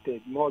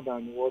debited more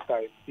than what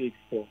I paid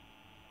for.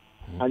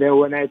 And then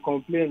when I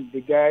complained, the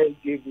guy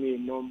gave me a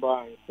number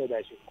and said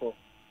I should call.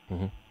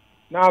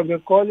 Now I've been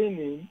calling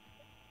him.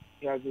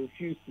 He has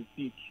refused to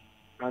pick.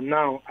 And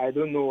now I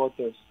don't know what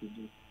else to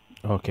do.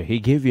 Okay, he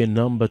gave you a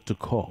number to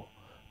call.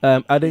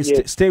 Ade,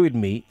 stay with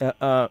me.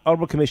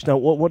 Honourable Commissioner,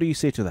 what do you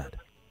say to that?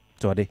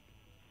 to Ade?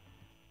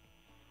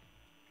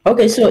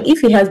 Okay, so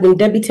if it has been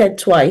debited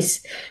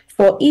twice,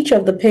 for each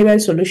of the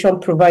payment solution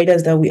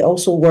providers that we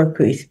also work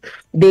with,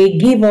 they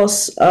give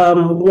us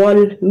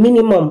one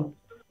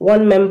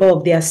member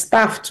of their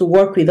staff to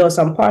work with us.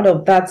 And part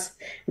of that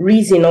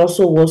reason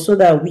also was so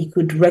that we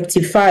could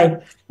rectify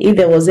if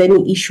there was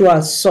any issue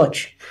as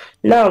such.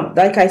 Now,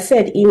 like I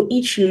said, in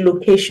each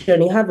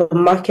location, you have a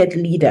market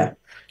leader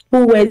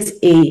who wears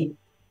a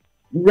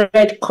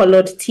red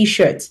colored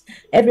t-shirt.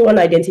 Everyone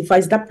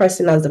identifies that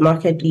person as the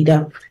market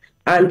leader.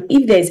 And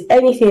if there's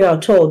anything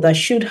at all that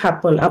should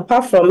happen,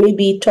 apart from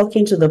maybe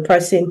talking to the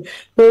person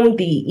whom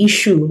the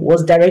issue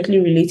was directly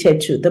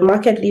related to, the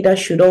market leader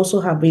should also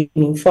have been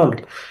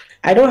informed.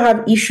 I don't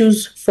have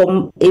issues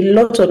from a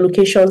lot of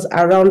locations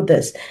around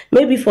this.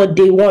 Maybe for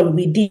day one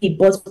we did,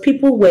 but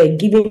people were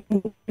giving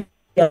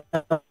their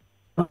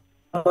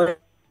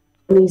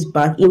monies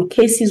back in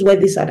cases where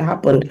this had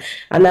happened,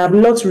 and I have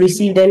not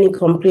received any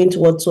complaint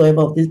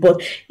whatsoever of this.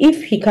 But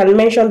if he can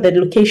mention the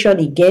location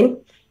again,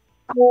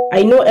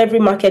 I know every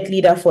market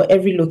leader for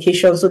every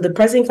location, so the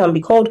person can be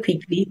called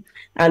quickly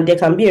and there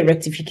can be a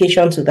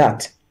rectification to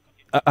that.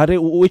 Are they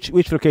which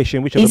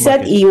location? Which he said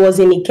market? He was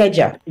in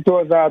Ikeja. It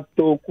was at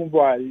Tokumbo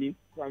Ali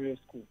Primary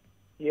School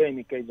here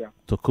in Ikeja.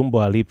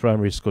 Tokumbo Ali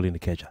Primary School in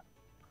Ikeja.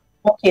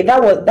 Okay,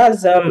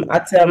 that's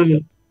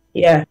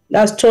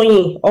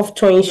Toyin, off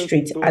Toyin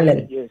Street,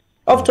 Allen. Yes.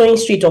 Off Toyin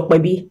Street,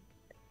 Okwebi.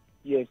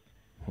 Yes.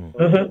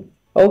 Mm-hmm.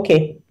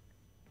 Okay.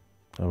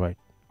 All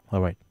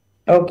right.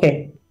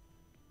 Okay.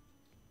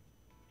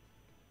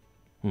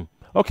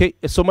 Okay,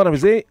 so madam,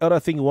 is there other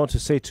thing you want to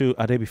say to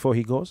Ade before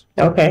he goes?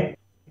 Okay.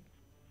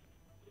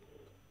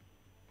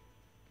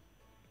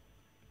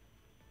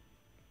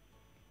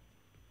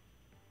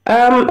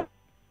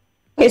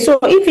 Okay, so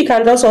if he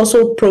can just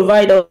also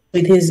provide us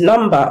with his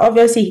number,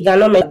 obviously he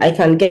cannot. I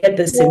can get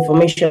this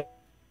information.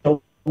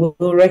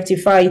 We'll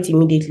rectify it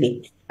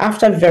immediately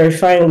after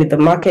verifying with the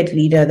market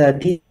leader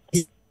that this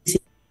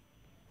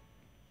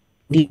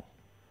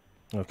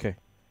okay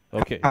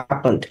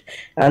happened,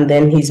 and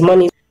then his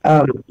money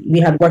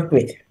we had worked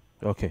with.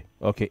 Okay.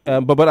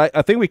 But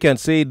I think we can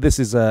say this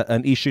is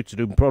an issue to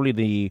do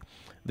probably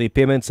the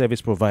payment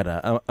service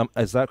provider.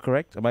 Is that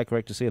correct? Am I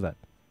correct to say that?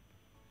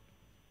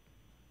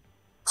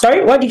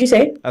 Sorry, what did you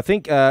say? I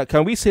think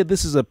can we say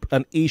this is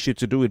an issue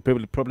to do with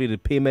probably the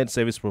payment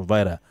service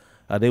provider?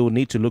 They will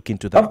need to look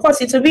into that. Of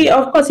course, it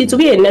will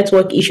be a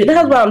network issue.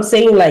 That's why I'm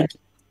saying, like,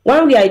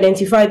 when we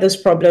identify those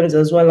problems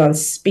as well and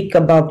speak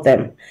about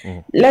them,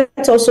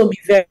 let's also be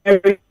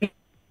very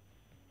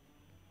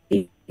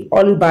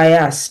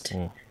unbiased.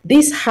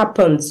 This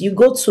happens. You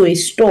go to a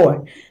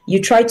store, you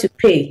try to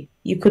pay,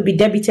 you could be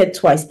debited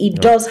twice. It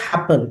does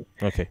happen.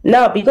 Okay.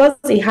 Now, because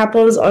it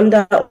happens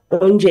under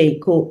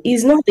ONJECO,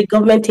 it's not the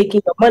government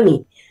taking the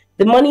money.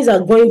 The monies are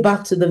going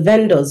back to the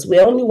vendors.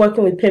 We're only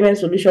working with payment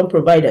solution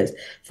providers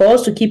for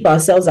us to keep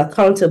ourselves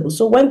accountable.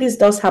 So when this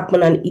does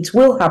happen, and it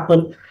will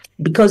happen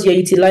because you're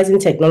utilizing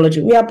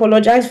technology, we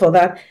apologize for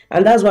that.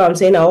 And that's why I'm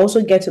saying I'll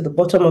also get to the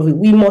bottom of it.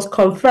 We must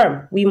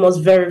confirm, we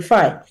must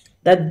verify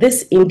that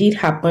this indeed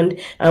happened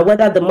and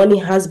whether the money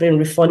has been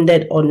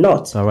refunded or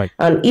not. All right.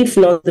 And if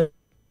not, the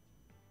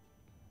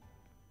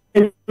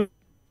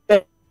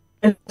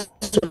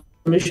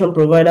solution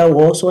provider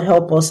will also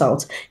help us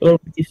out in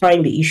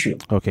rectifying the issue.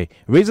 Okay.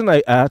 Reason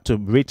I had to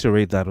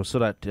reiterate that was so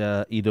that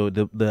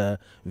the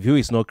view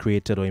is not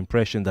created or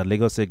impression that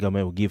Lagos State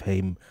government will give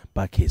him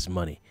back his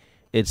money.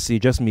 It's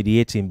just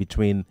mediating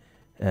between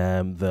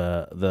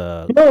the.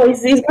 No,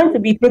 it's going to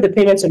be through the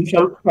payment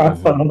solution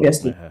platform,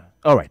 obviously.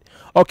 All right.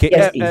 Okay.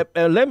 Yes,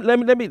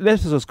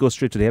 let's just go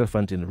straight to the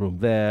elephant in the room.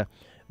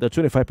 The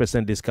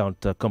 25%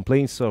 discount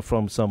complaints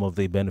from some of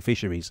the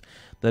beneficiaries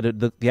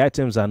that the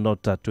items are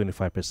not at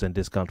 25%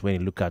 discount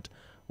when you look at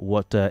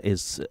what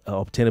is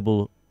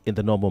obtainable in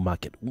the normal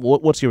market.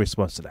 What's your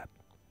response to that?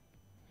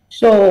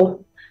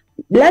 So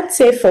let's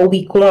say for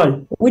week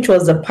one, which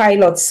was the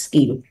pilot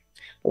scheme,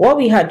 what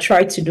we had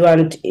tried to do,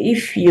 and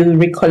if you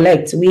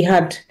recollect, we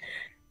had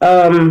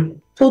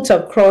put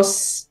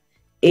across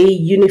a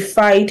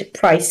unified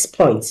price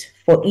point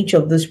for each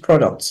of these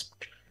products.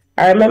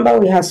 I remember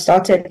we had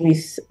started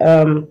with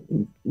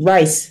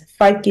rice,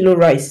 5 kilo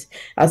rice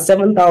at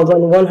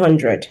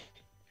 7,100.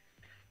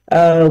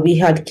 We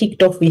had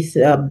kicked off with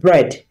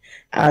bread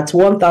at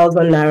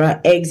 1,000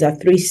 naira, eggs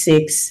at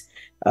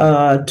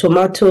 3,600,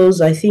 tomatoes.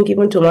 I think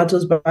even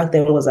tomatoes back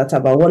then was at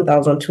about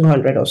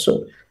 1,200 or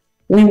so.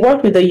 We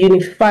worked with a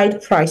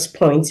unified price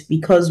point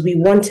because we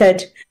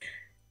wanted,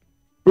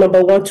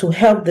 number one, to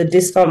help the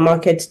discount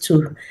market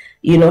to,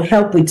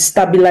 help with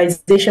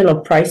stabilization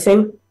of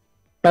pricing,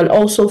 and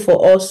also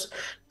for us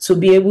to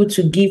be able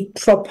to give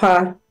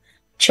proper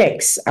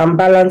checks and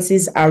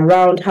balances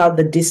around how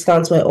the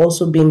discounts were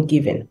also being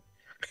given.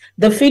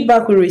 The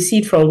feedback we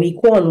received from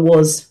week one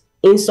was,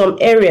 in some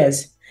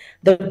areas,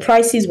 the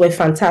prices were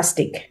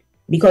fantastic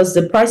because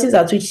the prices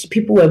at which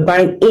people were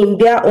buying in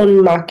their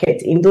own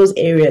market in those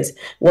areas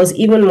was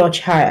even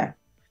much higher.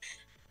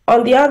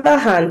 On the other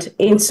hand,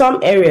 in some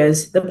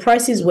areas, the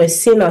prices were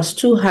seen as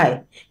too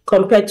high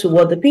compared to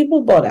what the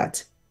people bought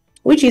at,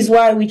 which is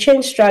why we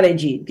changed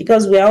strategy,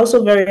 because we are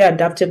also very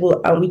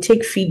adaptable and we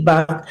take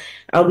feedback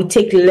and we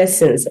take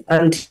lessons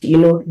and,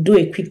 do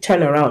a quick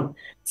turnaround.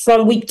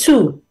 From week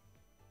 2,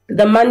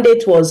 the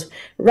mandate was,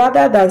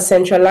 rather than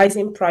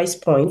centralizing price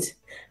points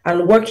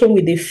and working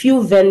with a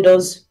few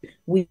vendors,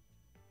 we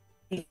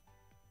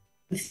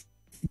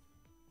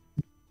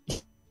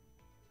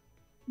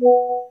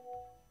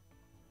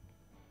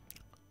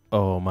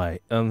Oh my!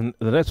 The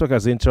network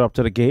has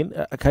interrupted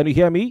again. Can you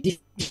hear me,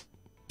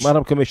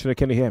 Madam Commissioner?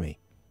 Can you hear me?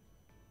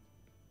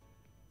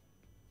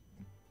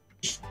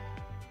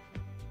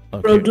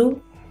 Okay.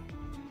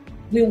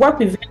 We work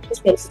with vendors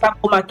from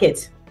Sabo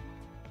Market.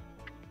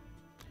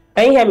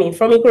 Can you hear me?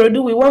 From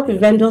Ikorodu, we work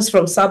with vendors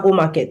from Sabo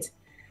Market,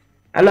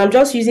 and I'm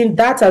just using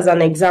that as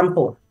an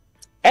example.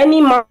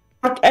 Any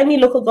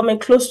local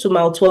government close to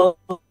Mile 12,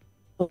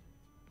 we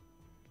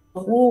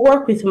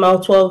work with Mile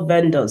 12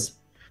 vendors.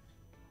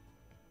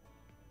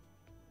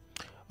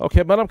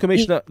 Okay, Madam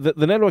Commissioner,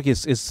 the network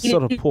is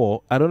sort of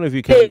poor. I don't know if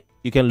you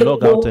can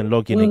log out and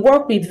log in. We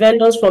work with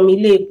vendors from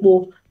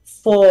Ile-Epo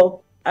for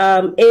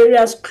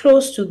areas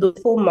close to the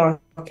full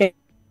market.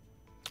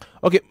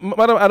 Okay,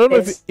 Madam, I don't know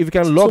if you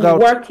can log out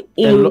work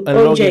in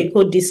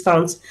Olusanya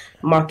discount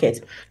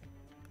market.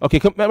 Okay,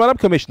 Madam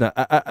Commissioner,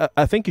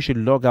 I think you should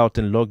log out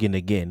and log in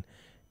again,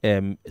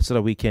 so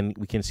that we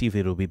can see if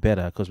it will be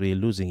better, because we're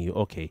losing you.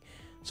 Okay,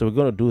 so we're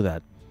going to do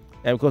that,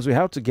 because we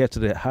have to get to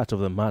the heart of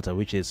the matter,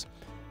 which is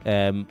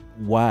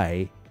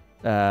why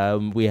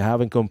we're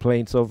having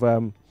complaints of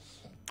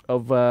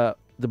the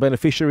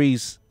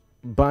beneficiaries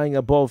buying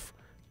above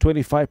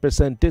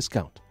 25%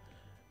 discount.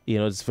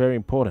 It's very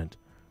important.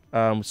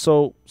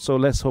 So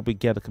let's hope we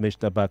get the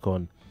commissioner back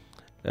on.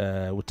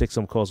 We'll take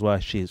some calls while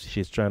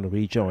she's trying to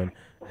rejoin.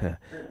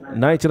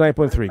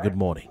 99.3. Good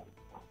morning.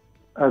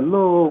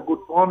 Hello.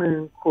 Good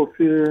morning,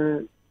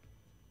 Kofi.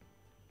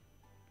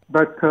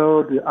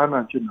 Bartels, the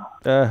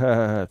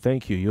Anajina.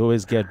 Thank you. You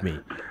always get me.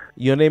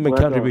 Your name and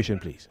contribution,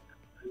 please.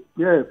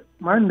 Yes,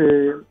 my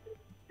name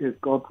is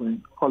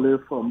Godwin, calling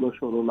from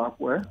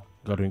Olusanya.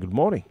 Godwin, good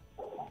morning.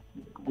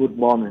 Good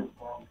morning.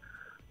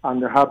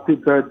 And a happy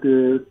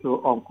birthday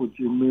to Uncle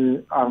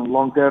Jimmy, and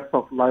longest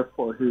of life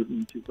for him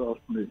in Jesus'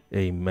 name.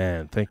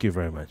 Amen. Thank you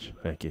very much.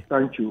 Thank you.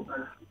 Thank you.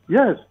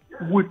 Yes,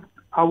 with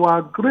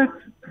our great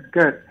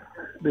guest,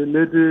 the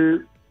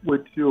lady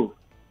with you,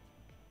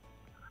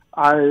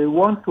 I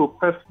want to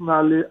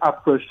personally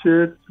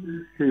appreciate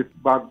his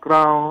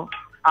background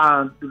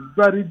and the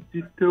very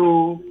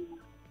detailed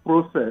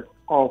process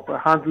of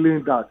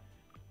handling that.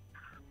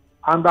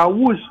 And I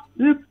wish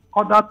if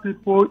other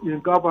people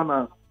in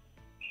governance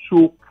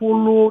should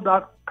follow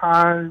that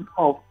kind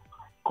of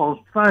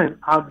constraint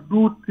and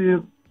do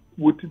things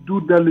with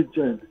due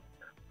diligence,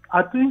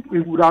 I think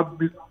it would have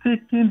been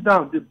taking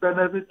down the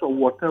benefit of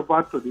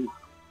whatever to the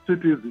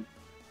citizens.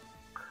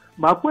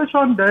 My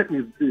question there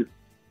is this.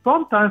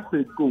 Sometimes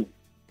ago,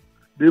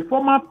 the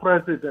former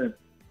president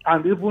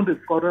and even the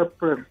current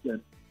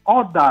president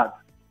ordered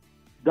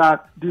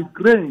that the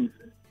grains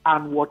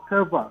and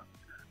whatever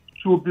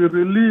should be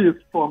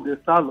released from the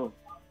salon.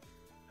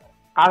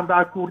 And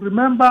I could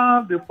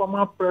remember the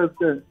former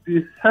president,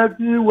 the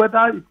heavy,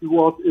 whether it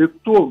was a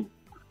stone,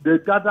 they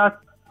gathered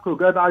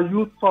together,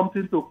 used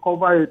something to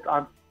cover it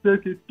and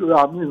take it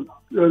to,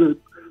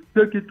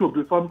 take it to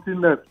be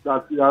something else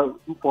that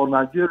for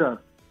Nigerians.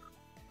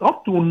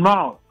 Up to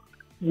now,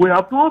 we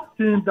have not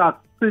seen that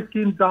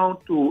taken down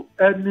to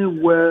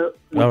anywhere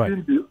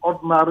within the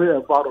ordinary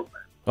environment.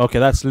 Okay,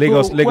 that's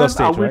Lagos State, right? When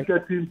are we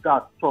getting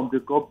that from the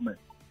government?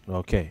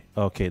 Okay.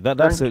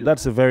 That's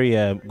a very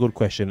good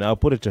question. I'll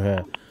put it to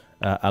her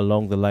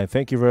along the line.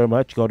 Thank you very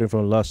much, Gordon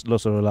from Los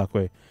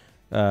Orolakwe,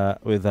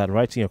 with that,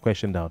 writing your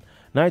question down.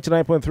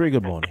 99.3,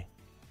 good morning.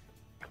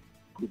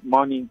 Good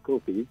morning,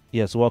 Kofi.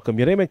 Yes, welcome.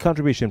 Your name and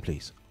contribution,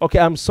 please. Okay,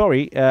 I'm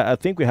sorry. I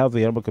think we have the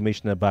Honourable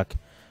Commissioner back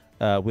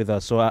with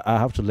us, so I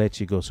have to let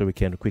you go so we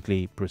can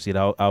quickly proceed.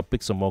 I'll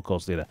pick some more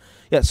calls later.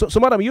 Yeah, so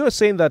Madam, you were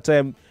saying that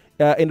in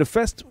the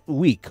first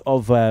week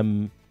of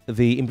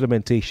the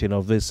implementation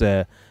of this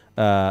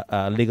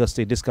Lagos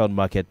State discount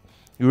market,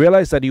 you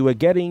realized that you were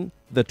getting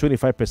the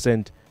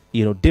 25%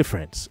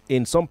 difference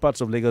in some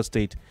parts of Lagos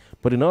State,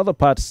 but in other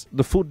parts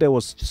the food there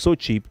was so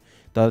cheap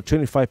that the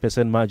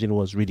 25% margin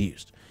was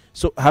reduced.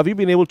 So have you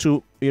been able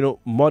to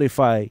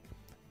modify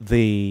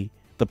the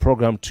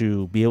program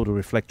to be able to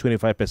reflect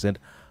 25%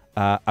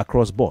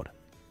 across board?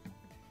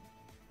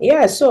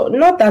 Yeah, so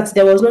not that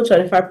there was no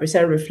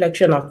 25%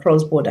 reflection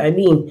across board. I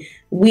mean,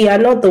 we are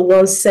not the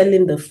ones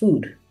selling the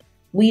food.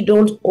 We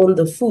don't own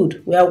the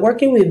food. We are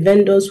working with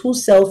vendors who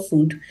sell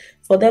food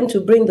for them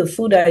to bring the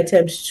food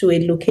items to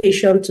a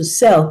location to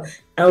sell,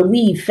 and we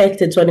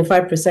effect a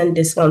 25%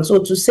 discount.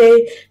 So to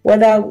say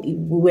whether we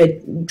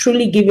were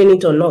truly giving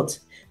it or not,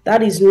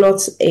 that's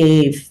not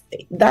a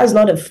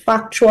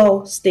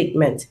factual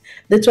statement.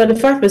 The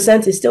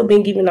 25% is still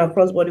being given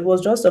across board. It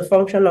was just a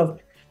function of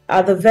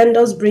are the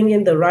vendors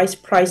bringing the right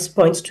price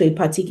points to a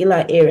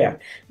particular area,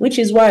 which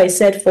is why I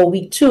said for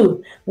week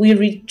 2,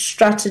 we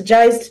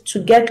strategized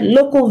to get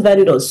local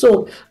vendors.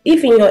 So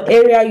if in your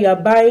area you are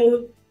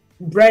buying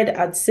bread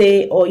at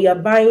say, or you're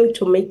buying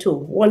tomato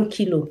 1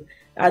 kilo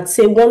at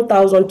say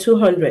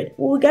 1,200,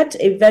 we'll get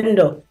a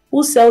vendor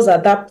who sells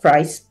at that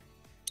price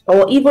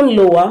or even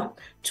lower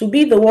to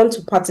be the one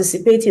to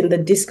participate in the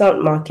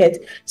discount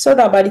market, so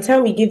that by the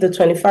time we give the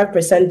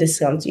 25%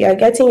 discount, you are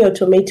getting your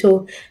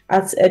tomato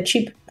at a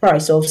cheap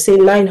price of say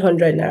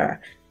 900 naira.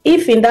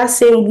 If in that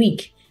same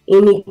week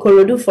in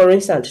Ikorodu, for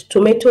instance,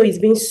 tomato is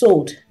being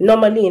sold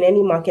normally in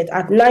any market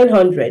at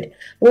 900,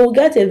 we'll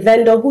get a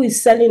vendor who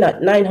is selling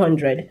at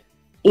 900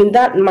 in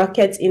that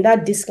market, in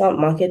that discount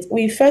market.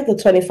 We effect the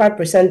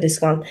 25%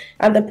 discount,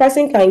 and the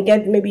person can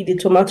get maybe the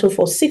tomato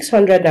for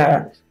 600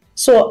 naira.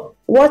 So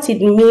what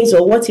it means,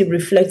 or what it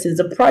reflects, is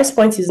the price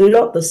point is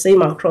not the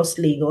same across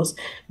Lagos,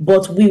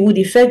 but we would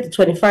effect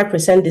the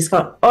 25%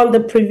 discount on the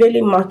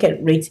prevailing market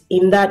rate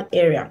in that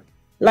area.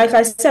 Like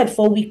I said,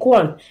 for week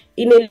 1,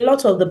 in a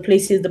lot of the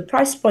places, the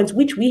price points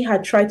which we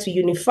had tried to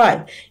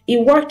unify,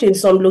 it worked in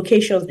some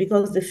locations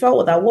because they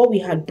felt that what we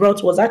had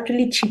brought was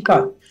actually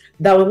cheaper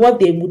than what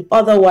they would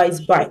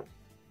otherwise buy.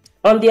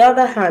 On the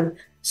other hand,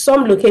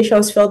 some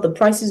locations felt the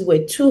prices were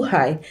too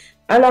high,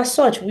 and as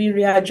such, we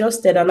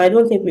readjusted, and I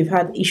don't think we've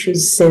had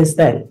issues since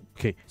then.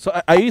 Okay, so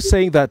are you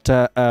saying that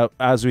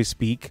as we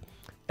speak,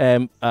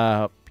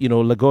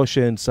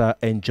 Lagosians are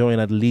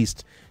enjoying at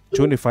least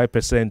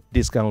 25%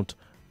 discount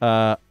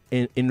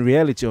in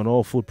reality on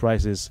all food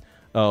prices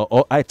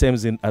or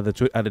items at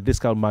the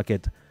discount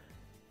market?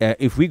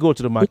 If we go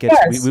to the market,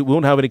 yes, we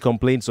won't have any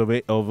complaints of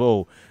it,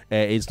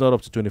 it's not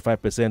up to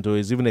 25%, or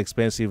it's even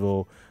expensive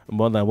or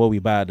more than what we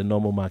buy at the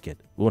normal market.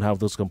 We won't have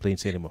those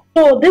complaints anymore.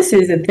 So this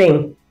is the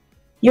thing.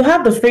 You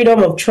have the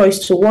freedom of choice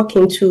to walk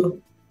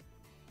into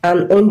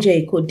an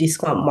Onje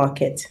discount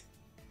market.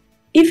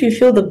 If you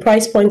feel the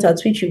price point at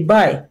which you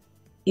buy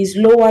is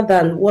lower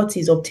than what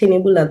is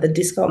obtainable at the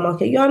discount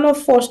market, you are not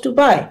forced to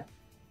buy.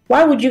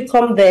 Why would you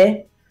come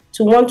there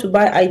to want to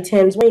buy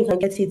items when you can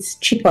get it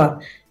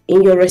cheaper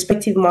in your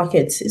respective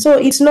markets? So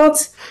it's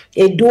not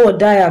a do or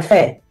die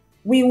affair.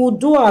 We will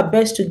do our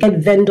best to get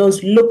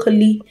vendors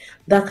locally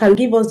that can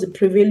give us the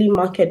prevailing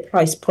market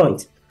price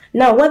point.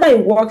 Now, whether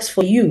it works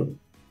for you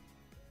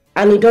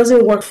and it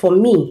doesn't work for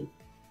me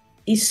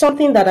is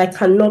something that I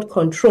cannot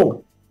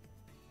control.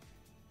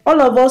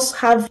 All of us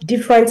have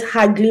different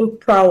haggling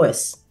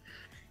prowess.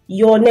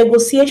 Your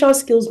negotiation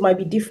skills might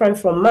be different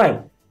from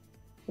mine.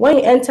 When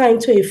you enter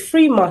into a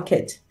free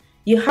market,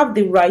 you have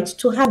the right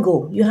to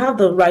haggle. You have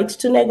the right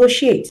to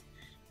negotiate.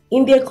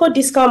 In the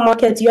eco-discount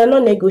market, you are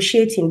not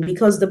negotiating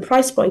because the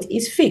price point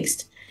is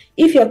fixed.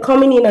 If you're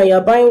coming in and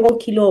you're buying 1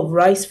 kilo of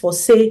rice for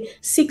say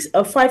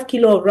 5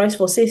 kilo of rice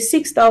for say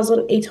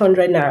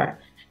 6,800 naira,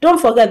 don't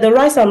forget the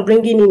rice I'm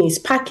bringing in is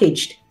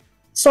packaged.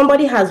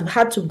 Somebody has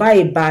had to buy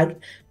a bag,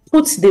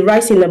 put the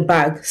rice in a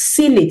bag,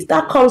 seal it.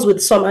 That comes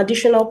with some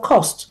additional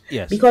cost.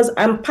 Yes. Because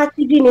I'm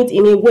packaging it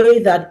in a way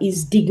that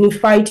is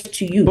dignified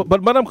to you.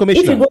 But Madam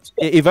Commissioner,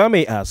 if I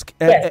may ask,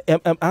 yes,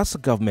 ask the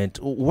government,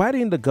 why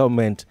didn't the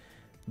government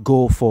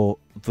go for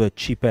the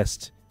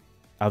cheapest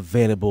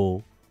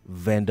available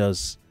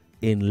vendors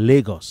in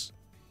Lagos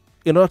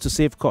in order to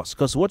save costs?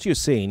 Because what you're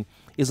saying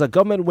is the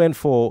government went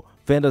for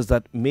vendors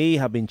that may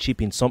have been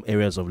cheap in some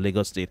areas of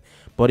Lagos State,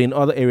 but in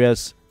other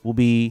areas will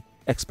be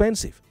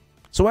expensive.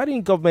 So why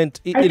didn't government?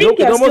 I think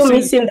you're still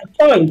missing the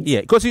point. Yeah,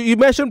 because you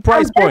mentioned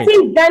price point.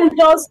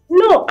 Vendors.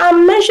 No,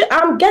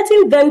 I'm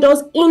getting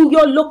vendors in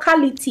your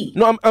locality.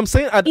 No, I'm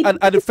saying at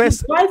the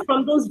first. Buy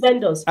from those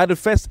vendors. At the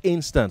first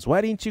instance, why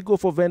didn't you go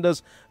for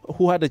vendors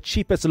who had the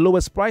cheapest,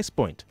 lowest price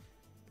point?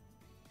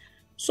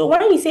 So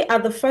when you say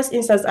at the first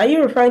instance, are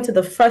you referring to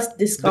the first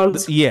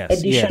discount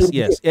edition?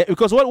 Yes. Yeah,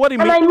 because what do you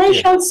mean? And I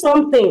mentioned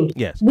something.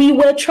 Yes. We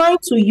were trying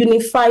to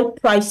unify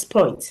price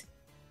point.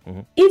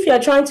 Mm-hmm. If you are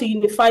trying to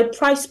unify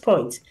price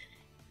point,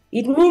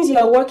 it means you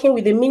are working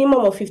with a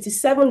minimum of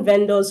 57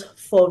 vendors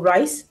for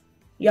rice.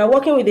 You are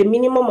working with a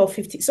minimum of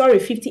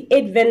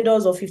 58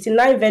 vendors or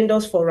 59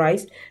 vendors for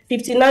rice,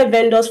 59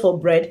 vendors for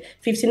bread,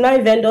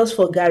 59 vendors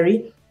for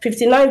gari,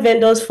 59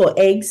 vendors for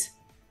eggs.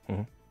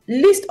 Mm-hmm.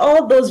 List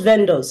all those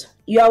vendors.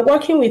 You are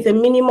working with a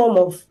minimum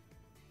of,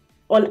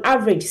 on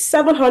average,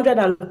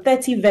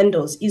 730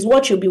 vendors is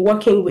what you'll be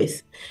working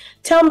with.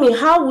 Tell me,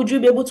 how would you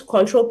be able to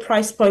control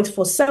price points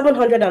for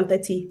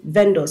 730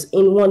 vendors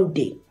in one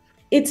day?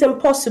 It's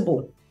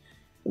impossible.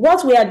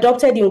 What we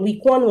adopted in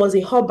week 1 was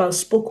a hub and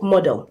spoke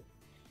model.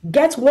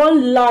 Get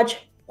one large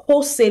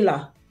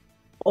wholesaler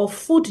or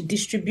food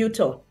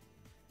distributor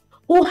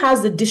who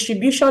has the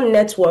distribution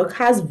network,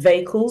 has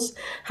vehicles,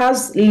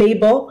 has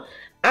labor,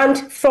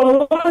 and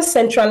from one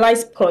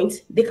centralized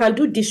point, they can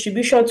do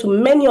distribution to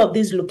many of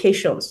these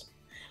locations.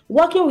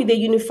 Working with a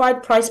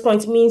unified price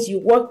point means you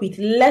work with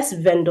less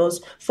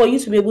vendors for you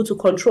to be able to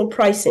control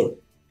pricing.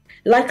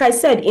 Like I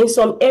said, in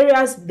some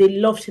areas, they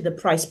loved the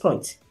price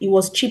point. It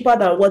was cheaper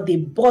than what they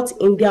bought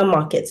in their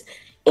markets.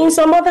 In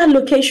some other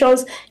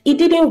locations, it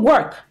didn't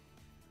work.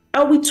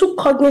 And we took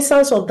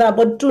cognizance of that.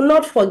 But do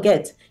not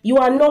forget, you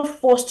are not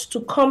forced to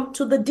come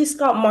to the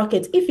discount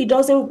market. If it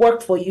doesn't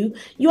work for you,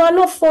 you are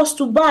not forced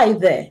to buy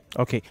there.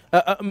 Okay.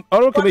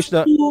 Honourable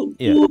Commissioner.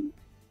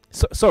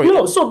 Sorry.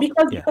 No, so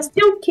because you are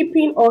still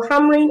keeping or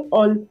hammering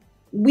on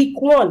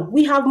week one,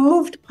 we have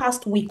moved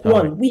past week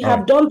one. Right. We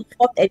have done the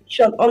 4th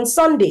edition on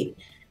Sunday,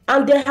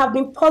 and there have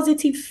been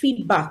positive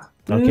feedback.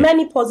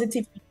 Many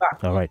positive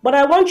feedback. All right. But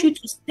I want you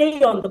to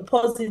stay on the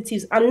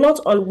positives and not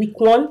on week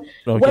one,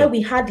 where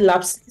we had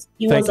lapses.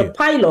 It was a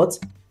pilot,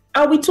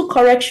 and we took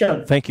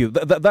correction. Thank you.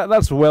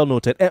 That's well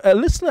noted. A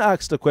listener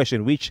asked a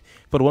question, which,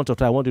 for the want of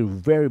time, I want to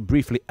very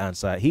briefly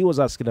answer. He was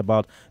asking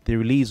about the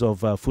release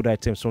of food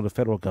items from the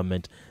federal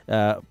government,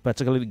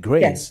 particularly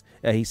grains.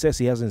 Yes. He says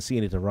he hasn't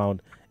seen it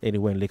around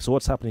anywhere in Lagos. So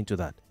what's happening to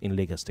that in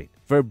Lagos State?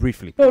 Very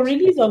briefly. So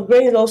release of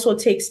grains also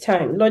takes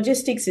time.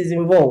 Logistics is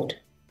involved.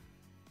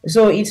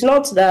 So it's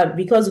not that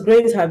because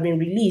grains have been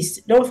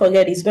released, don't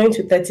forget it's going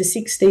to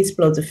 36 states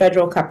plus the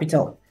federal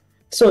capital.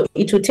 So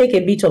it will take a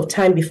bit of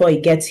time before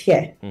it gets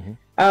here.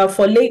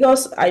 For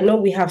Lagos, I know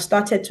we have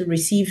started to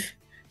receive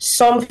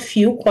some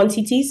few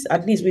quantities.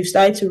 At least we've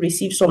started to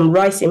receive some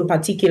rice in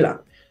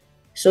particular.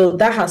 So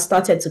that has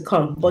started to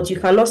come, but you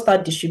cannot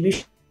start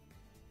distribution.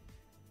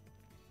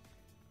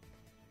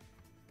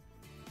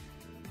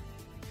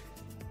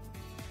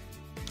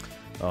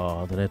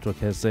 Oh, the network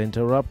has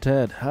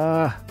interrupted.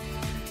 Oh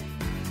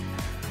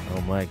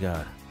my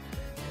God.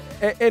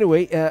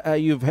 Anyway,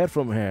 you've heard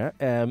from her,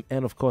 and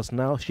of course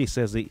now she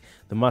says the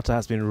matter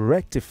has been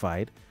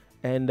rectified,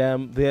 and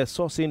they're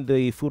sourcing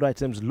the food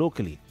items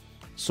locally.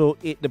 So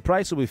the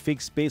price will be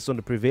fixed based on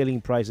the prevailing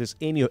prices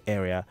in your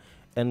area,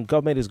 and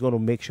government is going to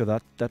make sure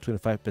that that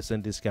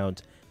 25%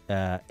 discount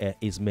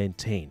is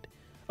maintained.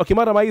 Okay,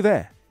 madam, are you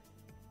there?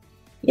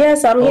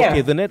 Yes, I'm here.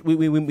 Okay, the net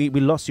we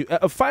lost you.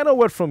 A final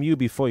word from you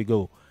before you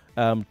go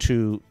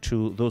to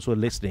those who are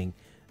listening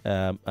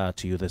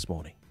to you this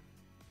morning.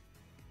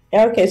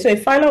 Okay, so a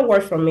final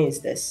word from me is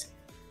this.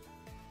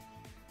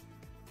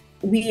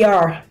 We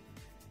are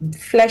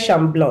flesh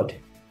and blood.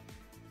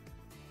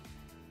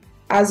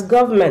 As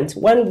government,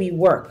 when we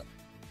work,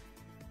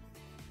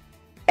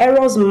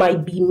 errors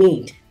might be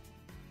made,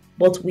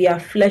 but we are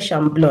flesh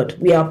and blood.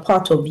 We are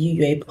part of you,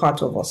 you're a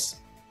part of us.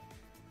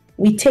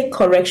 We take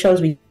corrections.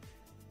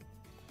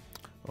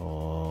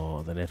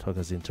 Oh, the network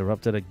has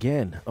interrupted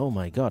again. Oh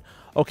my God.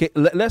 Okay,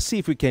 let's see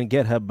if we can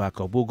get her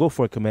back up. We'll go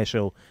for a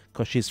commercial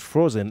because she's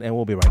frozen, and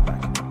we'll be right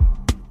back.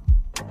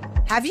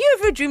 Have you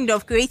ever dreamed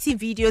of creating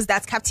videos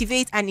that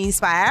captivate and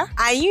inspire?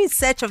 Are you in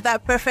search of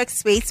that perfect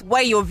space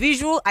where your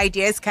visual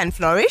ideas can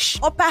flourish?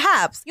 Or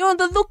perhaps you're on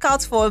the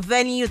lookout for a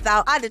venue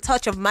that'll add a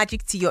touch of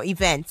magic to your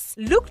events?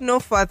 Look no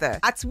further.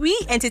 At We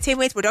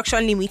Entertainment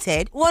Production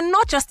Limited, we're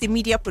not just a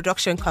media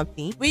production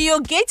company, we're your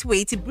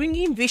gateway to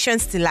bringing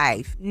visions to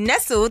life.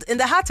 Nestled in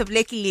the heart of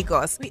Lekki,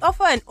 Lagos, we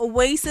offer an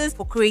oasis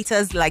for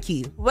creators like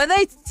you. Whether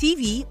it's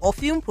TV or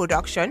film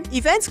production,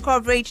 event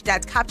coverage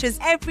that captures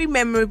every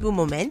memorable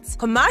moment,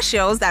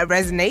 commercials that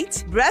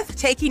resonate,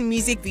 breathtaking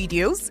music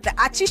videos, the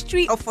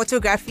artistry of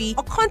photography,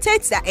 or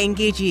content that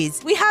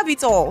engages. We have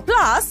it all.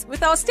 Plus,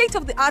 with our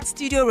state-of-the-art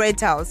studio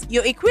rentals,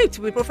 you're equipped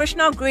with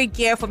professional-grade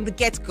gear from the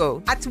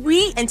get-go. At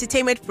We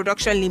Entertainment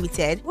Production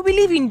Limited, we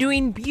believe in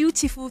doing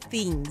beautiful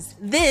things.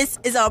 This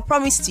is our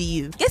promise to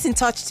you. Get in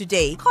touch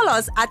today. Call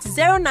us at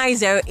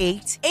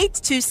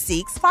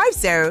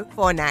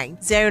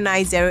 0908-826-5049,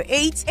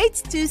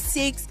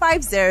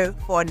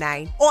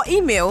 0908-826-5049, or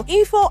email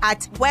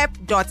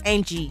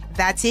info@web.ng.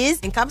 That is,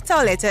 in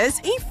capital letters,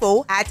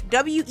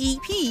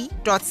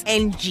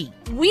 info@wep.ng.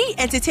 We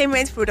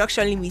Entertainment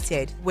Production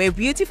Limited, where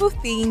beautiful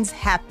things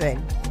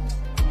happen.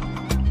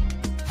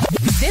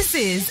 This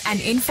is an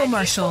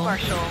infomercial.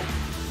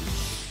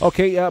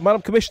 Okay,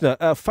 Madam Commissioner,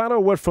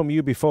 final word from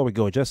you before we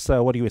go. Just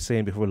what you were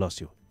saying before we lost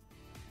you.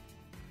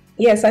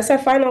 Yes, I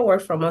said final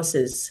word from us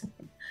is,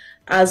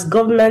 as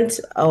government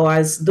or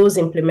as those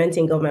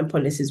implementing government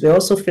policies, we're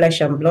also flesh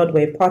and blood.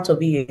 We're a part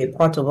of you, you're a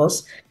part of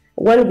us.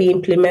 When we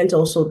implement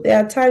also,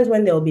 there are times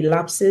when there will be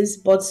lapses,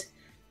 but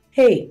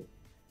hey,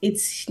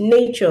 it's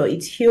nature,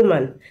 it's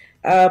human.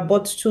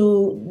 But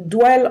to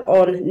dwell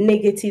on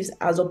negatives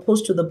as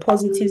opposed to the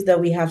positives that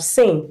we have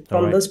seen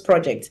from this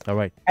project,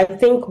 I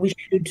think we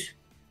should.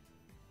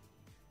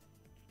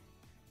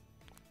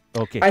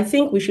 Okay. I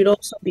think we should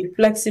also be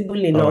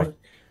flexible enough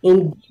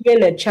in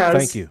giving a chance.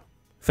 Thank you.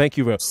 Thank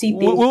you very much.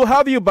 We'll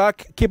have you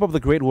back. Keep up the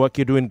great work.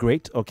 You're doing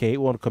great. Okay, we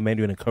want to commend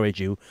you and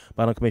encourage you.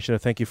 Madam Commissioner,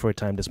 thank you for your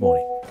time this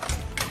morning.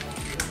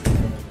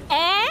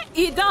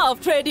 He done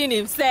of trading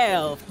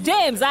himself.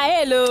 James,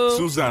 hello.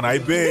 Susan, I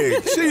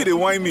beg. Say the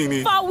wine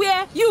meaning. For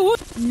where you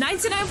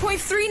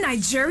 99.3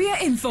 Nigeria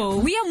Info.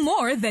 We are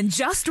more than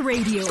just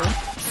radio.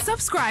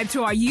 Subscribe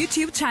to our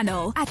YouTube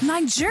channel at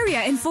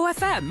Nigeria Info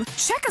FM.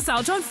 Check us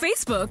out on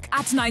Facebook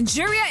at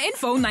Nigeria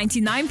Info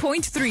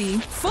 99.3.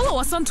 Follow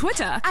us on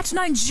Twitter at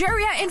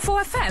Nigeria Info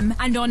FM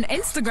and on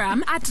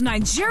Instagram at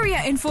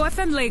Nigeria Info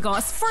FM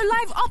Lagos for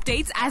live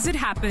updates as it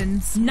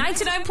happens.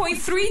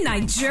 99.3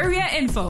 Nigeria Info.